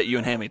that you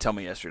and Hammy told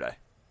me yesterday.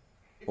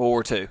 World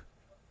War II,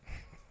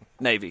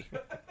 Navy,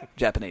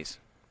 Japanese,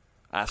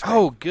 ice cream.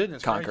 Oh,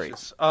 goodness Concrete.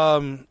 gracious.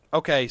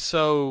 Okay,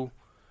 so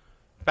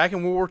back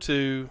in World War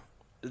II,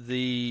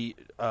 the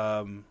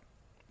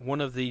one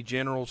of the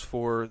generals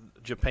for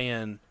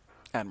Japan.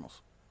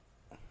 Admirals.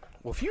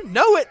 Well, if you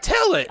know it,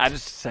 tell it. I'm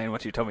just saying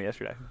what you told me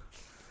yesterday.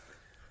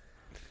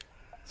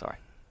 Sorry.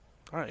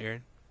 All right,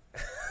 Aaron.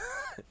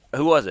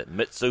 who was it?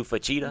 Mitsu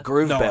Fachita?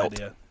 Groove No belt.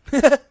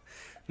 idea.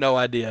 No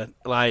idea.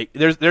 Like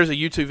there's a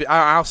YouTube.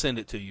 I'll send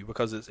it to you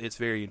because it's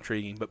very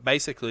intriguing. But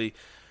basically,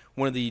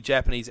 one of the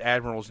Japanese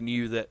admirals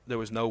knew that there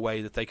was no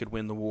way that they could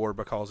win the war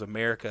because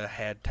America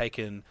had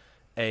taken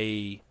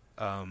a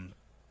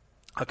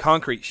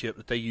concrete ship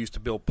that they used to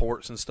build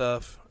ports and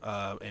stuff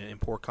and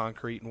pour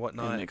concrete and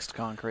whatnot, Mixed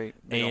concrete.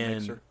 Big old and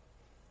mixer.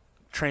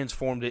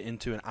 transformed it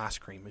into an ice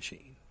cream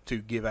machine to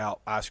give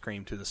out ice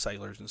cream to the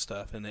sailors and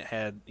stuff. And it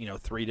had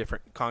 3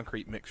 different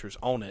concrete mixers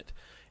on it,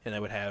 and they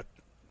would have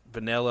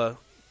vanilla,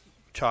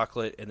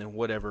 chocolate, and then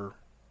whatever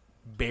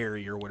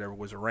berry or whatever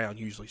was around,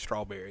 usually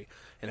strawberry,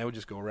 and they would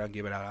just go around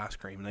giving out ice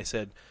cream. And they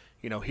said,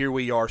 here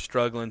we are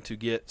struggling to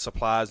get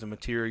supplies and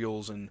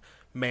materials and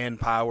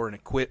manpower and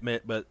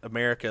equipment, but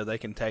America, they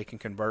can take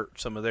and convert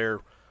some of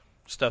their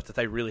stuff that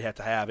they really have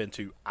to have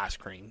into ice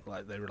cream.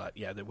 Like they were like,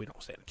 yeah, that we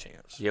don't stand a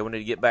chance. Yeah, we need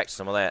to get back to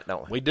some of that,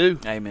 don't we? We do.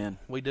 Amen.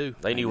 We do.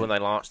 They knew when they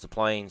launched the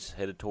planes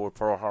headed toward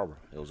Pearl Harbor,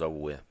 it was over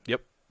with.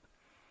 Yep.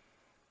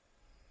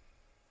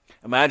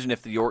 Imagine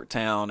if the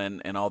Yorktown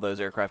and all those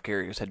aircraft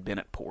carriers had been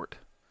at port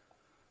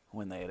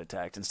when they had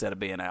attacked instead of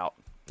being out.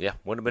 Yeah,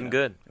 wouldn't have been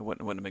good. It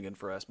wouldn't have been good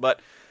for us. But,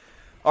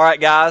 all right,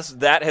 guys,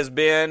 that has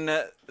been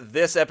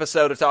this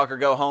episode of Talk or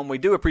Go Home. We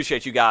do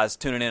appreciate you guys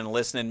tuning in and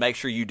listening. Make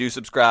sure you do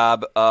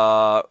subscribe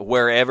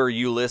wherever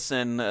you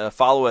listen.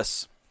 Follow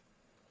us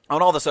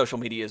on all the social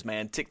medias,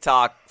 man.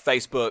 TikTok,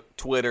 Facebook,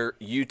 Twitter,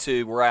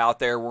 YouTube. We're out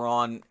there. We're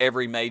on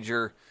every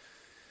major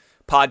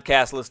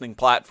podcast listening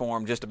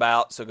platform just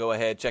about. So go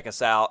ahead, check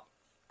us out.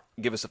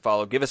 Give us a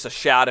follow. Give us a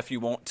shout if you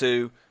want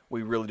to.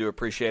 We really do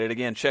appreciate it.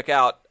 Again, check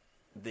out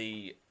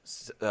the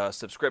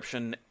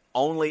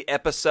subscription-only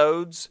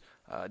episodes.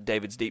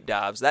 David's Deep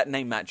Dives. That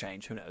name might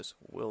change. Who knows?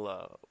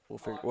 We'll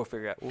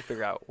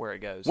figure out where it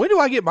goes. When do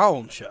I get my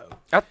own show?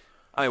 I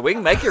mean, we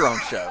can make your own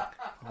show.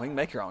 We can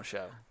make your own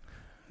show.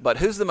 But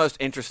who's the most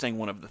interesting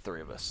one of the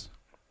three of us?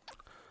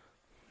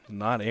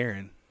 Not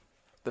Aaron.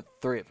 The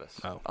three of us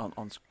Oh.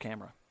 on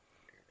camera.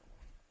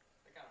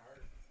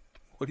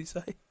 What do you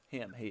say?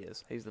 Him. He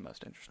is. He's the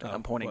most interesting. Oh,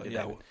 I'm pointing well, to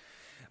yeah, David.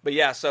 But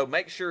yeah, so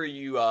make sure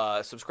you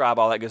subscribe,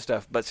 all that good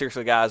stuff. But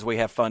seriously, guys, we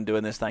have fun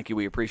doing this. Thank you.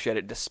 We appreciate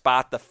it.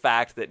 Despite the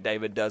fact that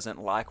David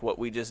doesn't like what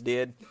we just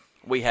did,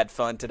 we had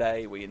fun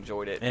today. We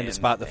enjoyed it. And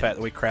despite the fact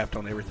that we crapped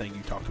on everything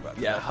you talked about.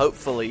 Yeah, today.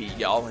 hopefully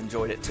y'all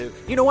enjoyed it too.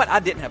 You know what? I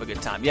didn't have a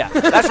good time. Yeah,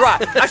 that's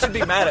right. I should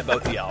be mad at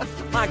both of y'all.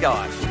 My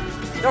gosh.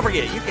 Don't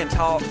forget, you can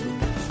talk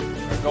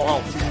or go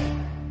home.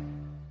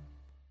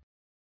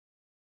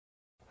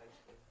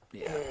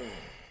 Yeah.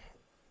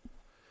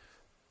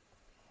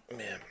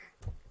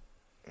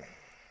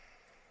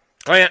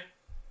 Clint,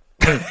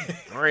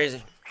 where is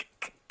he?